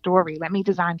hear your story. Let me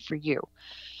design for you.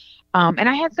 And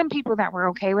I had some people that were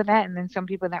okay with that, and then some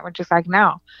people that were just like,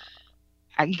 no,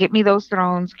 get me those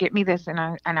thrones, get me this, and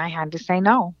I had to say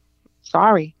no.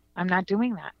 Sorry, I'm not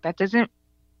doing that.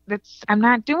 I'm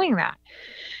not doing that.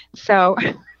 So,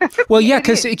 well, yeah,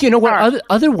 because you know what?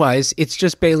 Otherwise, it's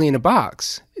just Bailey in a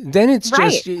box. Then it's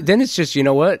just you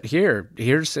know what?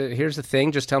 Here's the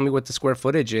thing. Just tell me what the square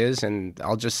footage is, and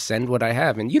I'll just send what I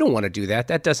have. And you don't want to do that.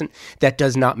 That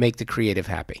does not make the creative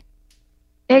happy.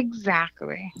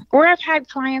 Exactly. Or I've had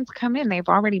clients come in. They've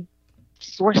already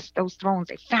sourced those thrones.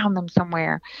 They found them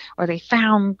somewhere, or they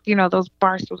found those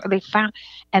bar stools, or they found,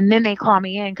 and then they call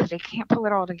me in because they can't pull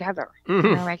it all together. Mm-hmm.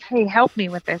 And they're like, "Hey, help me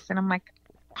with this," and I'm like,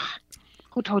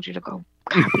 who told you to go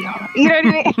copy all? You know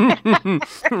what I mean?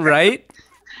 Right.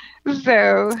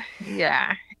 So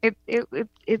yeah,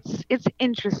 it's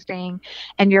interesting,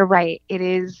 and you're right. It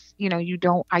is.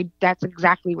 That's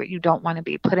exactly what you don't want to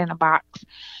be, put in a box.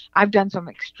 I've done some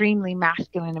extremely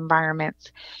masculine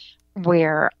environments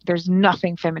where there's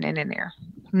nothing feminine in there,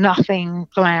 nothing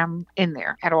glam in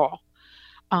there at all.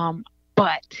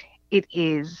 But it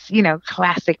is,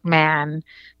 classic man,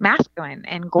 masculine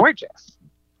and gorgeous.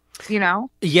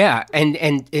 Yeah,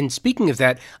 and speaking of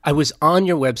that, I was on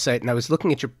your website and I was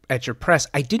looking at your press.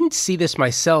 I didn't see this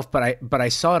myself, but I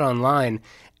saw it online,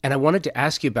 and I wanted to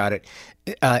ask you about it.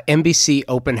 NBC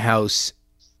Open House,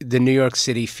 the New York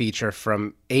City feature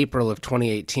from April of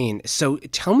 2018. So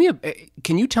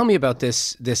can you tell me about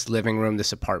this living room,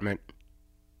 this apartment?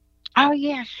 Oh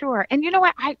yeah, sure. And you know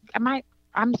what? I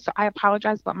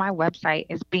apologize, but my website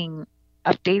is being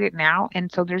updated now,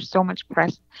 and so there's so much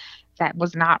press that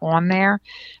was not on there.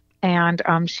 And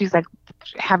she's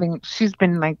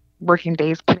been like working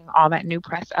days putting all that new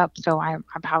press up. So I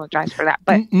apologize for that.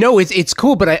 But no, it's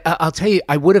cool. But I'll tell you,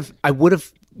 I would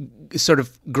have sort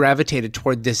of gravitated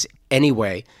toward this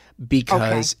anyway,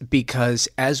 because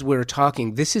as we're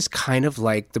talking, this is kind of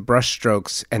like the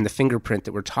brushstrokes and the fingerprint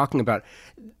that we're talking about,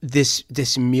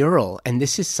 this mural, and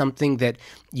this is something that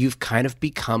you've kind of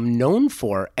become known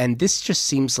for, and this just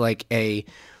seems like a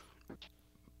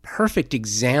perfect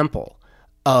example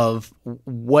of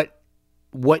what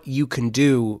you can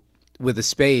do with a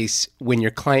space when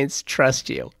your clients trust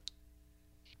you.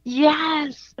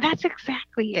 Yes, that's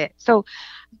exactly it. So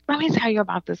let me tell you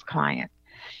about this client.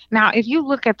 Now, if you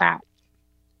look at that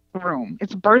room,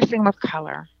 it's bursting with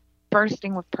color,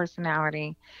 bursting with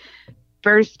personality,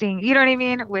 bursting, you know what I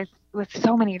mean, with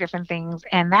so many different things.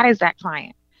 And that is that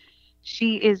client.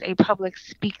 She is a public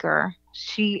speaker.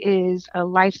 She is a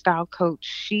lifestyle coach.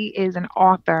 She is an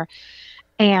author.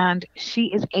 And she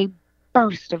is a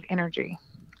burst of energy.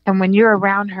 And when you're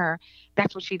around her,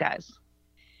 that's what she does.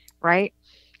 Right?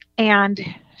 And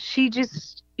she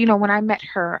just, when I met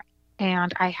her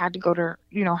and I had to go to,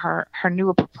 her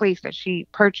new place that she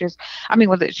purchased,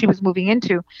 that she was moving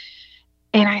into.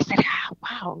 And I said,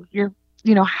 wow,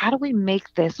 how do we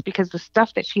make this? Because the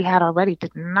stuff that she had already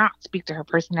did not speak to her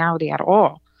personality at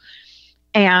all.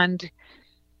 And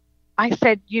I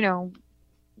said,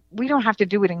 we don't have to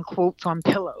do it in quotes on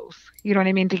pillows, you know what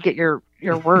I mean, to get your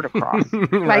word across.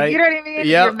 Right. You know what I mean?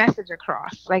 Yep. Your message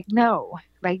across. No,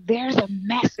 there's a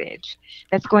message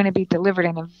that's going to be delivered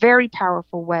in a very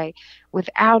powerful way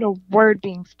without a word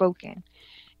being spoken.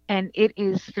 And it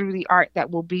is through the art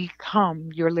that will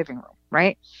become your living room,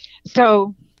 right?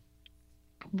 So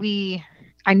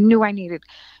I knew I needed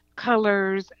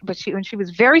colors, but she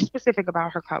was very specific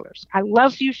about her colors. I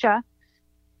love fuchsia.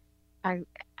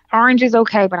 Orange is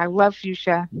okay, but I love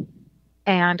fuchsia,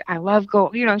 and I love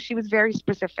gold. She was very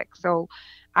specific. So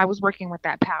I was working with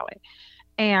that palette,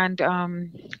 And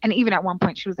even at one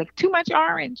point she was like, too much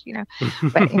orange, you know.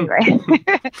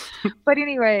 But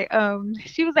anyway,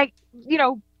 she was like, you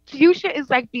know, fuchsia is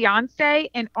like Beyonce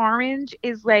and orange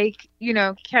is like, you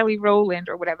know, Kelly Rowland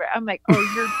or whatever. I'm like,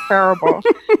 oh, you're terrible.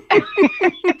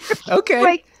 Okay.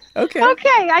 Like, Okay.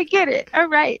 okay, I get it. All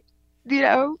right. You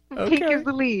know, pink Okay. is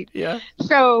the lead. Yeah.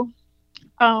 So,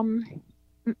 um,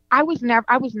 I was not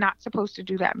supposed to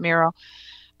do that mural.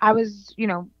 I was, you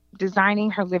know,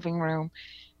 designing her living room,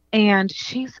 and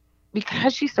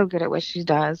because she's so good at what she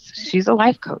does, she's a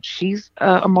life coach. She's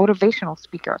a motivational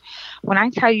speaker. When I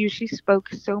tell you she spoke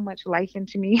so much life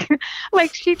into me,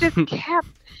 like she just kept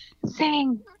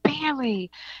saying, Bailey,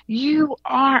 you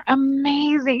are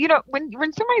amazing. You know, when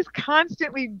somebody's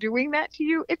constantly doing that to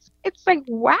you, it's like,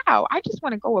 wow, I just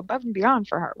want to go above and beyond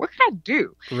for her. What can I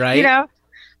do? Right. You know?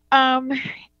 Um,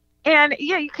 and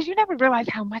yeah, because you never realize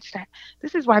how much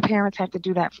this is why parents have to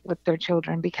do that with their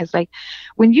children, because like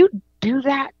when you do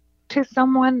that to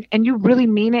someone and you really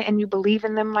mean it and you believe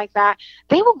in them like that,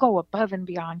 they will go above and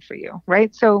beyond for you.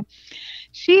 Right. So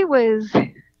she was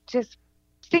just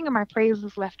singing my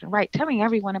praises left and right, telling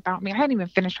everyone about me. I hadn't even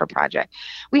finished her project.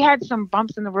 We had some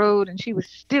bumps in the road and she was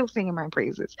still singing my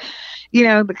praises. You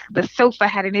know, the sofa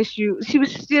had an issue. She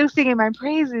was still singing my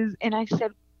praises. And I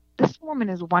said, this woman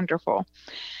is wonderful.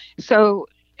 So,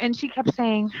 and she kept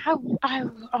saying,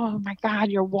 oh my God,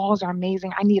 your walls are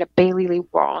amazing. I need a Bailey Lee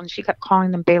wall. And she kept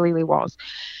calling them Bailey Lee walls.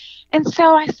 And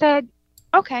so I said,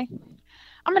 okay,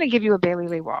 I'm going to give you a Bailey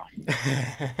Lee wall.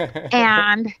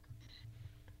 and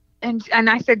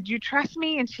I said, do you trust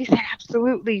me? And she said,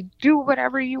 absolutely. Do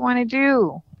whatever you want to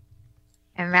do.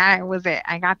 And that was it.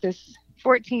 I got this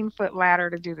 14-foot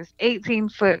ladder to do this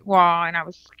 18-foot wall. And I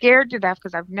was scared to death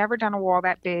because I've never done a wall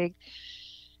that big.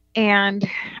 And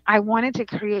I wanted to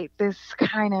create this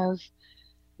kind of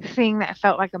thing that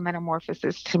felt like a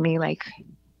metamorphosis to me, like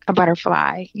a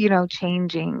butterfly, you know,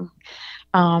 changing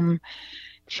from,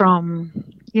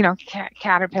 you know,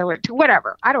 caterpillar to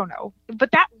whatever. I don't know.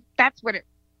 But that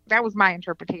was my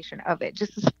interpretation of it,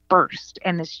 just this burst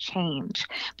and this change,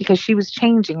 because she was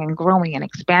changing and growing and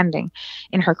expanding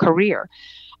in her career.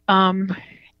 And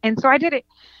so I did it.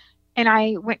 And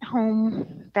I went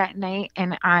home that night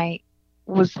and I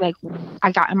was like,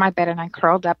 I got in my bed and I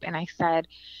curled up and I said,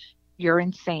 you're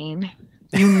insane.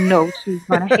 You know she's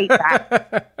going to hate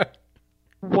that.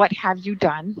 What have you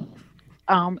done?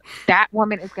 That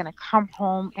woman is going to come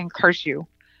home and curse you.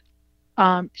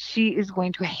 She is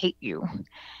going to hate you.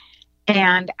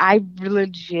 And I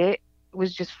legit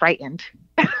was just frightened.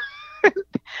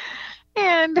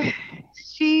 And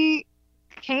she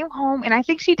came home and I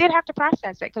think she did have to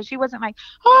process it, because she wasn't like,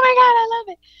 oh my God, I love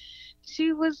it.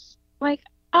 She was like,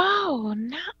 oh,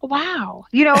 no, wow.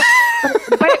 You know,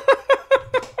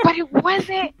 but it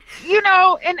wasn't, you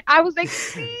know, and I was like,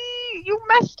 see, you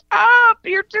messed up.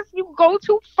 You go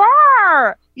too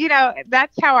far. You know,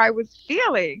 that's how I was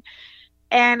feeling.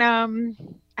 And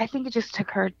I think it just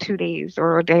took her 2 days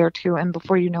or a day or two. And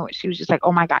before you know it, she was just like,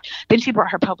 oh my God. Then she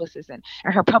brought her publicist in,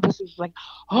 and her publicist was like,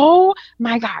 oh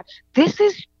my God, this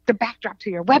is the backdrop to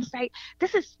your website.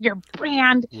 This is your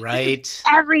brand. Right. This is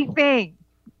everything.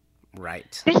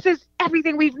 Right. This is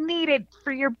everything we've needed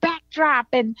for your backdrop.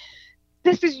 And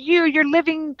this is you. You're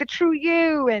living the true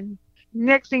you. And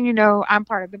next thing you know, I'm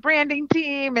part of the branding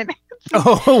team. And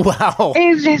oh, wow.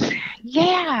 It's just,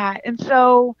 yeah. And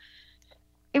so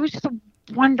it was just a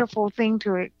wonderful thing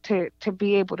to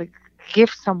be able to give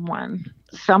someone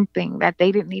something that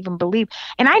they didn't even believe.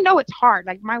 And I know it's hard.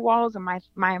 Like my walls and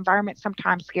my environment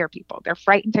sometimes scare people. They're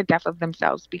frightened to death of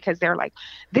themselves because they're like,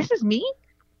 this is me?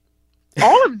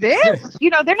 All of this? You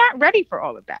know, they're not ready for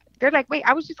all of that. They're like, wait,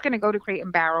 I was just going to go to Crate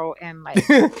and Barrel and like,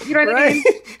 you know what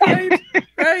I mean?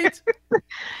 Right.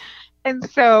 And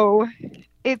so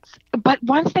but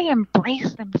once they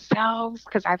embrace themselves,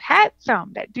 because I've had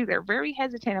some that do, they're very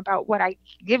hesitant about what I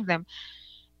give them.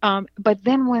 But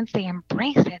then once they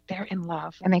embrace it, they're in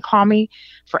love and they call me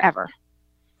forever.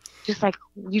 Just like,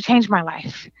 you changed my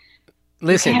life.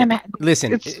 Listen,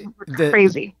 it's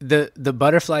crazy. The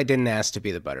butterfly didn't ask to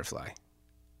be the butterfly.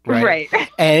 Right.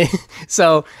 And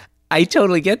so I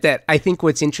totally get that. I think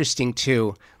what's interesting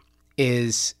too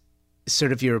is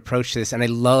sort of your approach to this. And I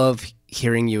love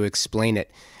hearing you explain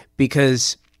it,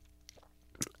 because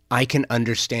I can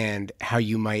understand how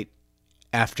you might,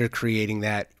 after creating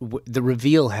that, the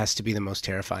reveal has to be the most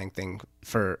terrifying thing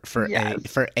for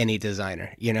any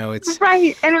designer. You know, it's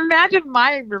right. And imagine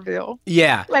my reveal.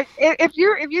 Yeah. Like if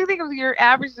you think of your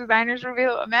average designer's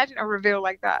reveal, imagine a reveal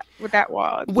like that with that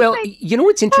wall. It's well, like, you know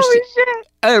what's interesting, holy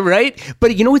shit. right?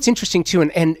 But you know what's interesting too,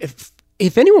 and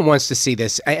if anyone wants to see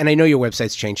this, and I know your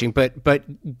website's changing, but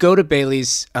go to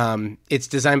Bailey's. It's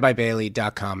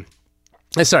designbybailey.com.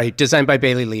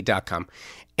 Designbybaileylee.com,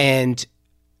 and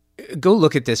go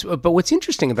look at this. But what's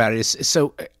interesting about it is,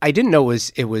 so I didn't know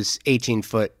it was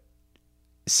 18-foot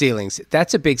ceilings.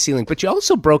 That's a big ceiling, but you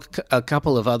also broke a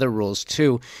couple of other rules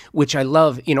too, which I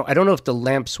love. You know, I don't know if the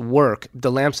lamps work,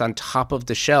 the lamps on top of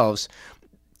the shelves,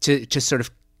 to sort of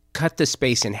cut the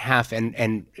space in half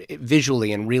and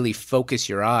visually and really focus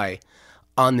your eye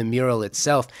on the mural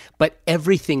itself. But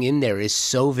everything in there is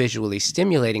so visually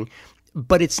stimulating,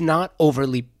 but it's not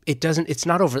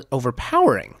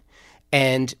overpowering.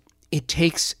 And it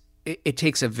takes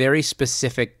a very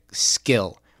specific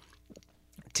skill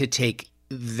to take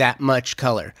that much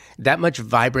color, that much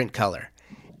vibrant color,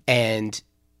 and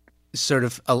sort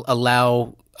of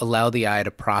allow the eye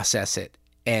to process it.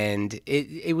 And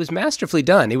it was masterfully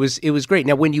done. It was great.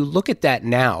 Now, when you look at that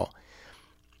now,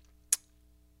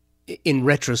 in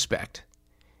retrospect,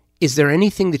 is there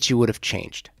anything that you would have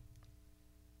changed?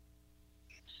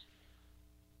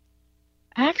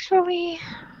 Actually,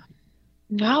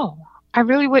 no, I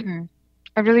really wouldn't.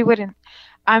 I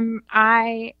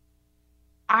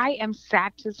am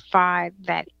satisfied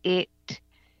that it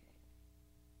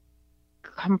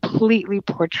completely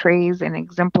portrays and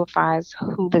exemplifies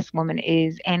who this woman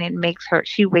is, and it makes her,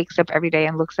 she wakes up every day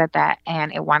and looks at that,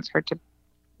 and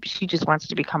she just wants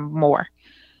to become more.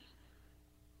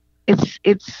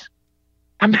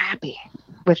 I'm happy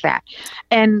with that.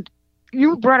 And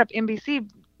you brought up NBC,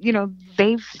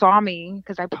 they saw me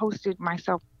because I posted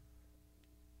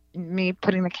me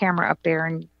putting the camera up there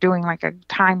and doing like a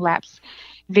time-lapse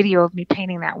video of me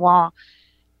painting that wall.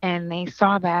 And they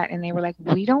saw that and they were like,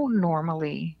 we don't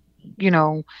normally,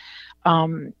 come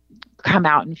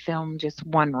out and film just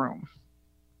one room,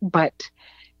 but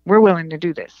we're willing to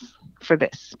do this for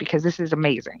this because this is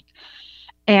amazing.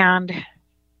 And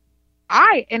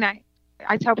I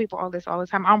tell people all this all the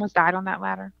time. I almost died on that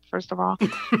ladder, first of all,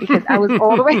 because I was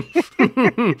all the way.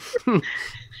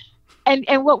 And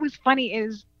what was funny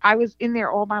is I was in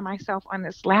there all by myself on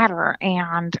this ladder,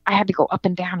 and I had to go up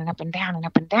and down and up and down and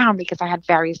up and down because I had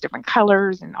various different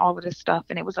colors and all of this stuff,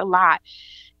 and it was a lot.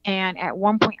 And at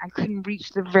one point, I couldn't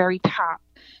reach the very top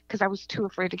because I was too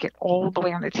afraid to get all the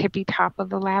way on the tippy top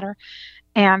of the ladder,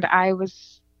 and I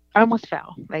almost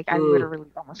fell. Like I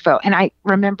literally almost fell. And I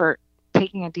remember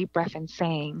taking a deep breath and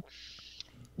seeing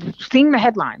the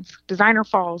headlines: "Designer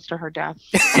falls to her death."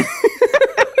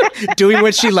 Doing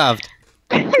what she loved.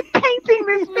 Painting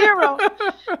this mural.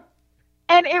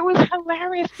 And it was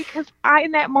hilarious because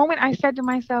in that moment, I said to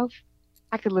myself,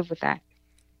 I could live with that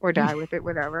or die with it,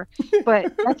 whatever.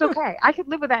 But that's okay. I could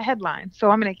live with that headline.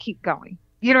 So I'm going to keep going.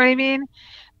 You know what I mean?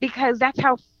 Because that's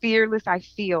how fearless I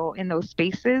feel in those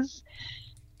spaces.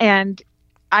 And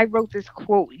I wrote this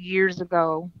quote years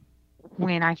ago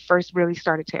when I first really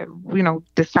started to,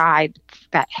 decide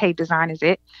that, hey, design is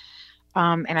it.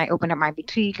 And I opened up my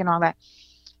boutique and all that.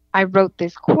 I wrote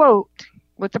this quote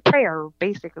with a prayer,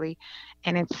 basically.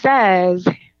 And it says,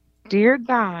 "Dear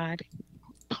God,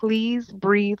 please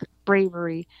breathe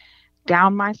bravery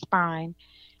down my spine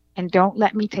and don't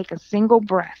let me take a single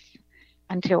breath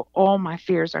until all my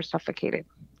fears are suffocated."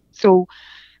 So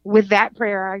with that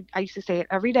prayer, I used to say it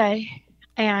every day.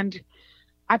 And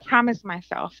I promised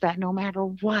myself that no matter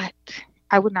what,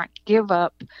 I would not give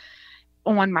up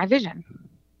on my vision.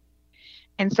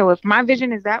 And so if my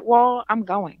vision is that wall, I'm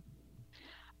going.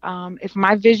 If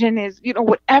my vision is,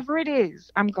 whatever it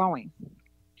is, I'm going.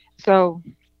 So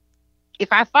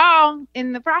if I fall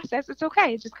in the process, it's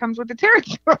okay. It just comes with the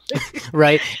territory.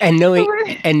 Right. And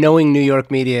knowing New York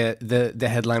media, the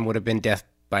headline would have been "Death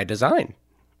by Design."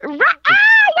 Right.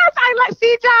 Yes, I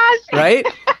see, Josh. Right?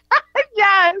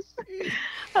 Yes.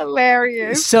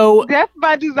 Hilarious. So "Death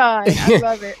by Design." I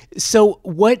love it. So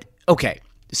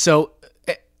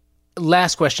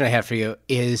last question I have for you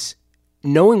is,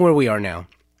 knowing where we are now,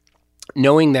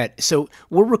 knowing that, so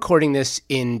we're recording this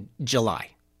in July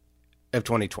of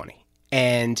 2020,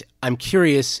 and I'm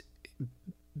curious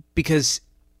because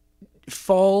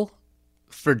fall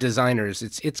for designers,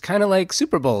 it's kind of like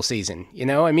Super Bowl season,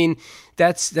 I mean,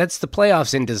 that's the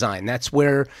playoffs in design. That's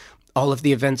where all of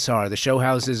the events are. The show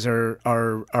houses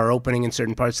are opening in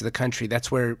certain parts of the country. That's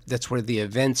where the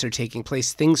events are taking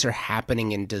place. Things are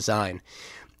happening in design.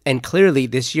 And clearly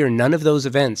this year, none of those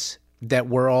events that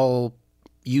we're all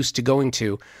used to going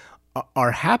to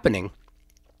are happening.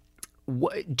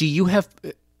 Do you have,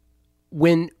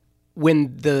 when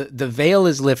the veil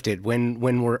is lifted, when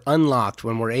we're unlocked,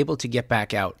 when we're able to get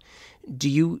back out, do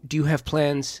you have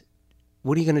plans?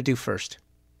 What are you going to do first?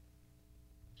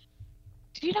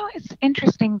 You know, it's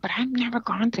interesting, but I've never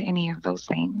gone to any of those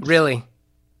things. Really?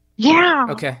 Yeah,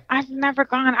 Okay. I've never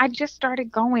gone. I just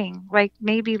started going like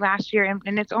maybe last year,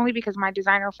 and it's only because my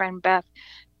designer friend Beth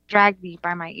dragged me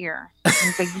by my ear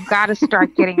and said, "You got to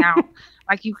start getting out.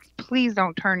 Like, you please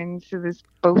don't turn into this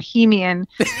bohemian,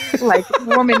 like,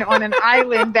 woman on an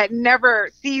island that never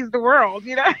sees the world.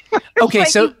 You know, Okay, like,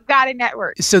 so you got a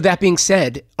network." so that being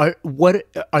said, are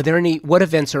there any what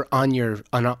events are on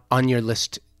your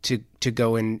list to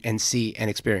go and see and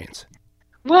experience?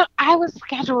 Well, I was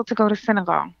scheduled to go to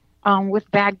Senegal, with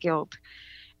Bad Guild.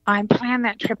 I planned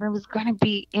that trip, and it was going to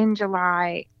be in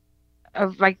July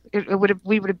of like it would have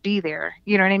we would be there.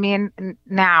 You know what I mean?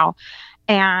 Now,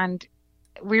 and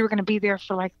we were going to be there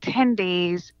for like 10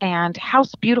 days, and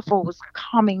House Beautiful was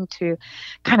coming to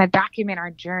kind of document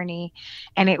our journey,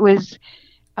 and it was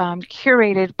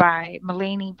curated by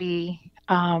Mulaney B.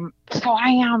 So I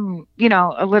am,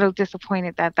 a little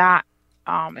disappointed that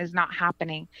is not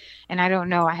happening. And I don't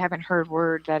know, I haven't heard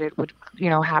word that it would,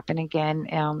 happen again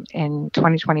in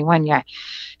 2021 yet.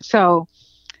 So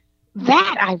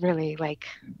that I really like.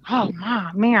 Oh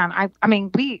man, I mean,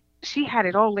 she had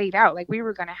it all laid out. Like, we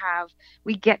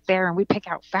get there and we pick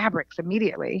out fabrics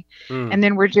immediately. Mm. And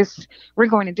then we're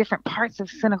going to different parts of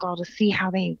Senegal to see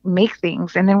how they make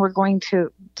things. And then we're going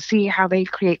to see how they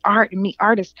create art and meet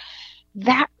artists.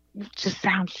 That just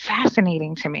sounds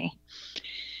fascinating to me.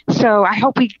 So I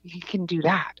hope we can do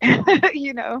that.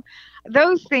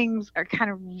 Those things are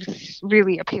kind of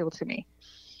really appeal to me.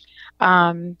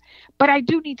 But I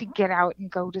do need to get out and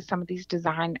go to some of these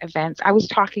design events. I was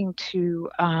talking to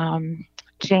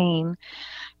Jane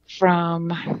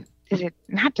from, is it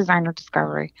not Designer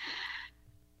Discovery?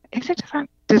 Is it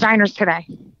Designers Today?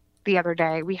 The other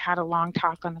day, we had a long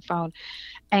talk on the phone,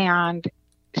 and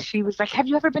she was like, "Have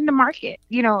you ever been to Market?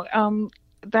 The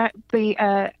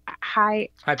High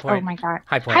Point. Oh my God,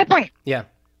 High Point. High Point. Yeah.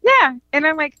 Yeah." And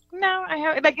I'm like, "No, I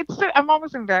haven't." Like, I'm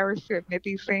almost embarrassed to admit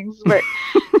these things, but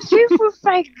she's just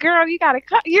like, "Girl, you gotta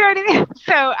come." You know what I mean?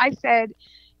 So I said,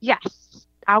 "Yes,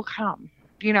 I'll come."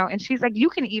 And she's like, "You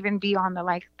can even be on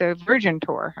the Virgin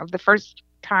tour of the first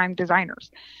time designers."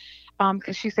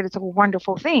 Because she said it's a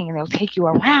wonderful thing, and they'll take you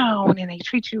around and they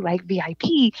treat you like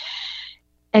VIP,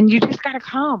 and you just gotta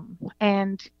come.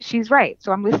 And she's right.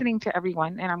 So I'm listening to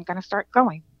everyone, and I'm gonna start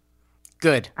going.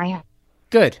 Good. I am.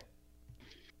 Good.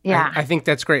 Yeah. I think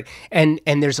that's great. And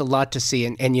there's a lot to see.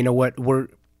 And you know what?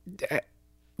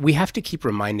 We have to keep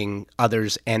reminding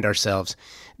others and ourselves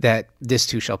that this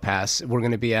too shall pass. We're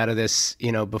going to be out of this,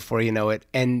 before you know it.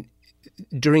 And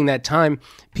during that time,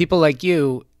 people like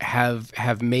you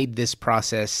have made this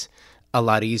process a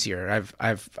lot easier.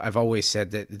 I've always said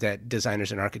that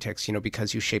designers and architects,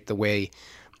 because you shape the way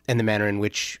and the manner in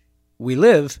which we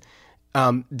live,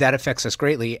 that affects us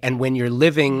greatly. And when you're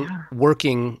living,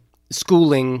 working,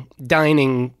 schooling,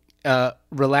 dining,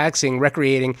 relaxing,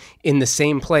 recreating in the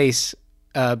same place,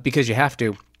 because you have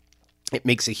to, it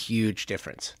makes a huge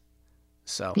difference.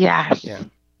 So Yes.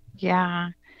 yeah.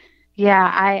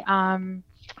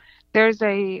 There's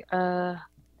a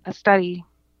study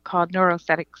called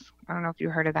neuroaesthetics. I don't know if you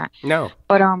heard of that. No.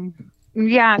 But so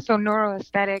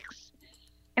neuroaesthetics,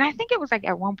 and I think it was like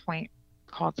at one point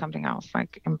called something else,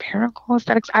 like empirical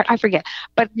aesthetics. I forget.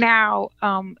 But now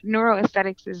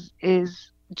neuroaesthetics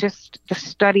is just the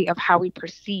study of how we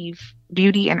perceive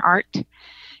beauty and art,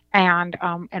 and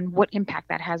what impact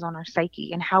that has on our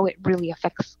psyche, and how it really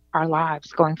affects our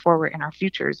lives going forward and our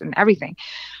futures and everything.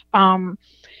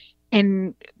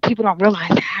 And people don't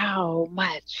realize how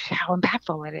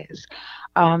impactful it is.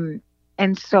 And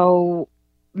so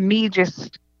me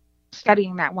just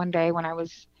studying that one day when I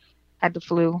was at the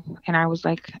flu, and I was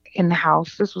like in the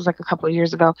house, this was like a couple of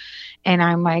years ago, and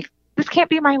I'm like, this can't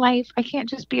be my life. I can't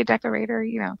just be a decorator,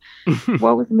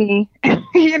 woe with me, I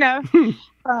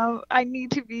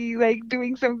need to be like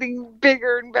doing something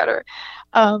bigger and better.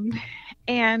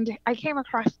 And I came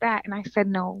across that, and I said,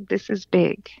 no, this is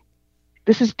big.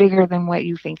 This is bigger than what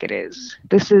you think it is.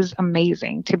 This is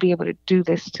amazing to be able to do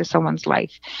this to someone's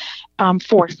life,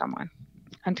 for someone,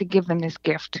 and to give them this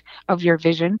gift of your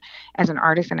vision as an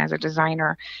artist and as a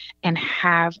designer, and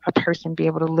have a person be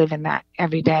able to live in that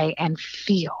every day and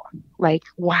feel like,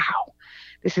 wow,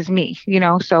 this is me,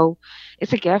 so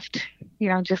it's a gift,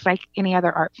 just like any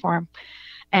other art form.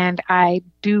 And I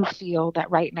do feel that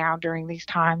right now, during these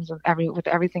times with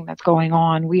everything that's going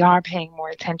on, we are paying more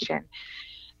attention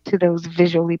to those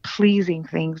visually pleasing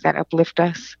things that uplift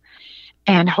us.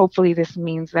 And hopefully this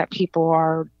means that people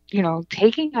are,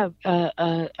 taking a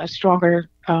stronger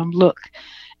look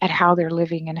at how they're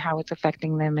living and how it's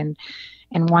affecting them, and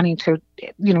wanting to,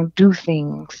 do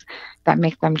things that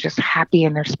make them just happy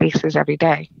in their spaces every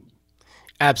day.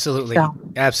 Absolutely. So,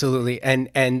 Absolutely.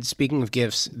 And speaking of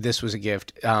gifts, this was a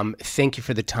gift. Thank you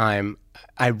for the time.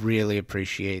 I really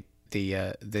appreciate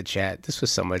the chat. This was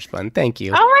so much fun. Thank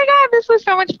you. oh my God, this was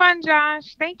so much fun,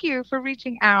 Josh. Thank you for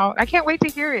reaching out. I can't wait to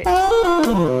hear it.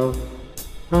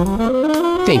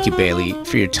 Thank you, Bailey,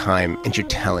 for your time and your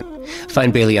talent.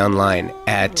 Find Bailey online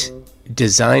at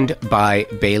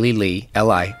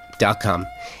designedbybaileylee.com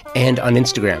and on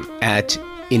Instagram at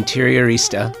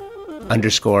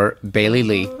interiorista_Bailey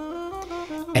Lee.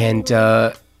 And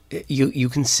you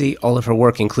can see all of her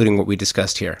work, including what we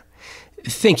discussed here.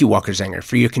 Thank you, Walker Zenger,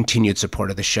 for your continued support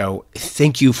of the show.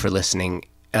 Thank you for listening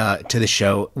to the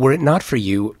show. Were it not for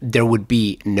you, there would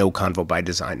be no Convo by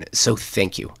Design. So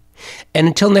thank you. And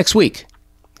until next week,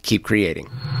 keep creating.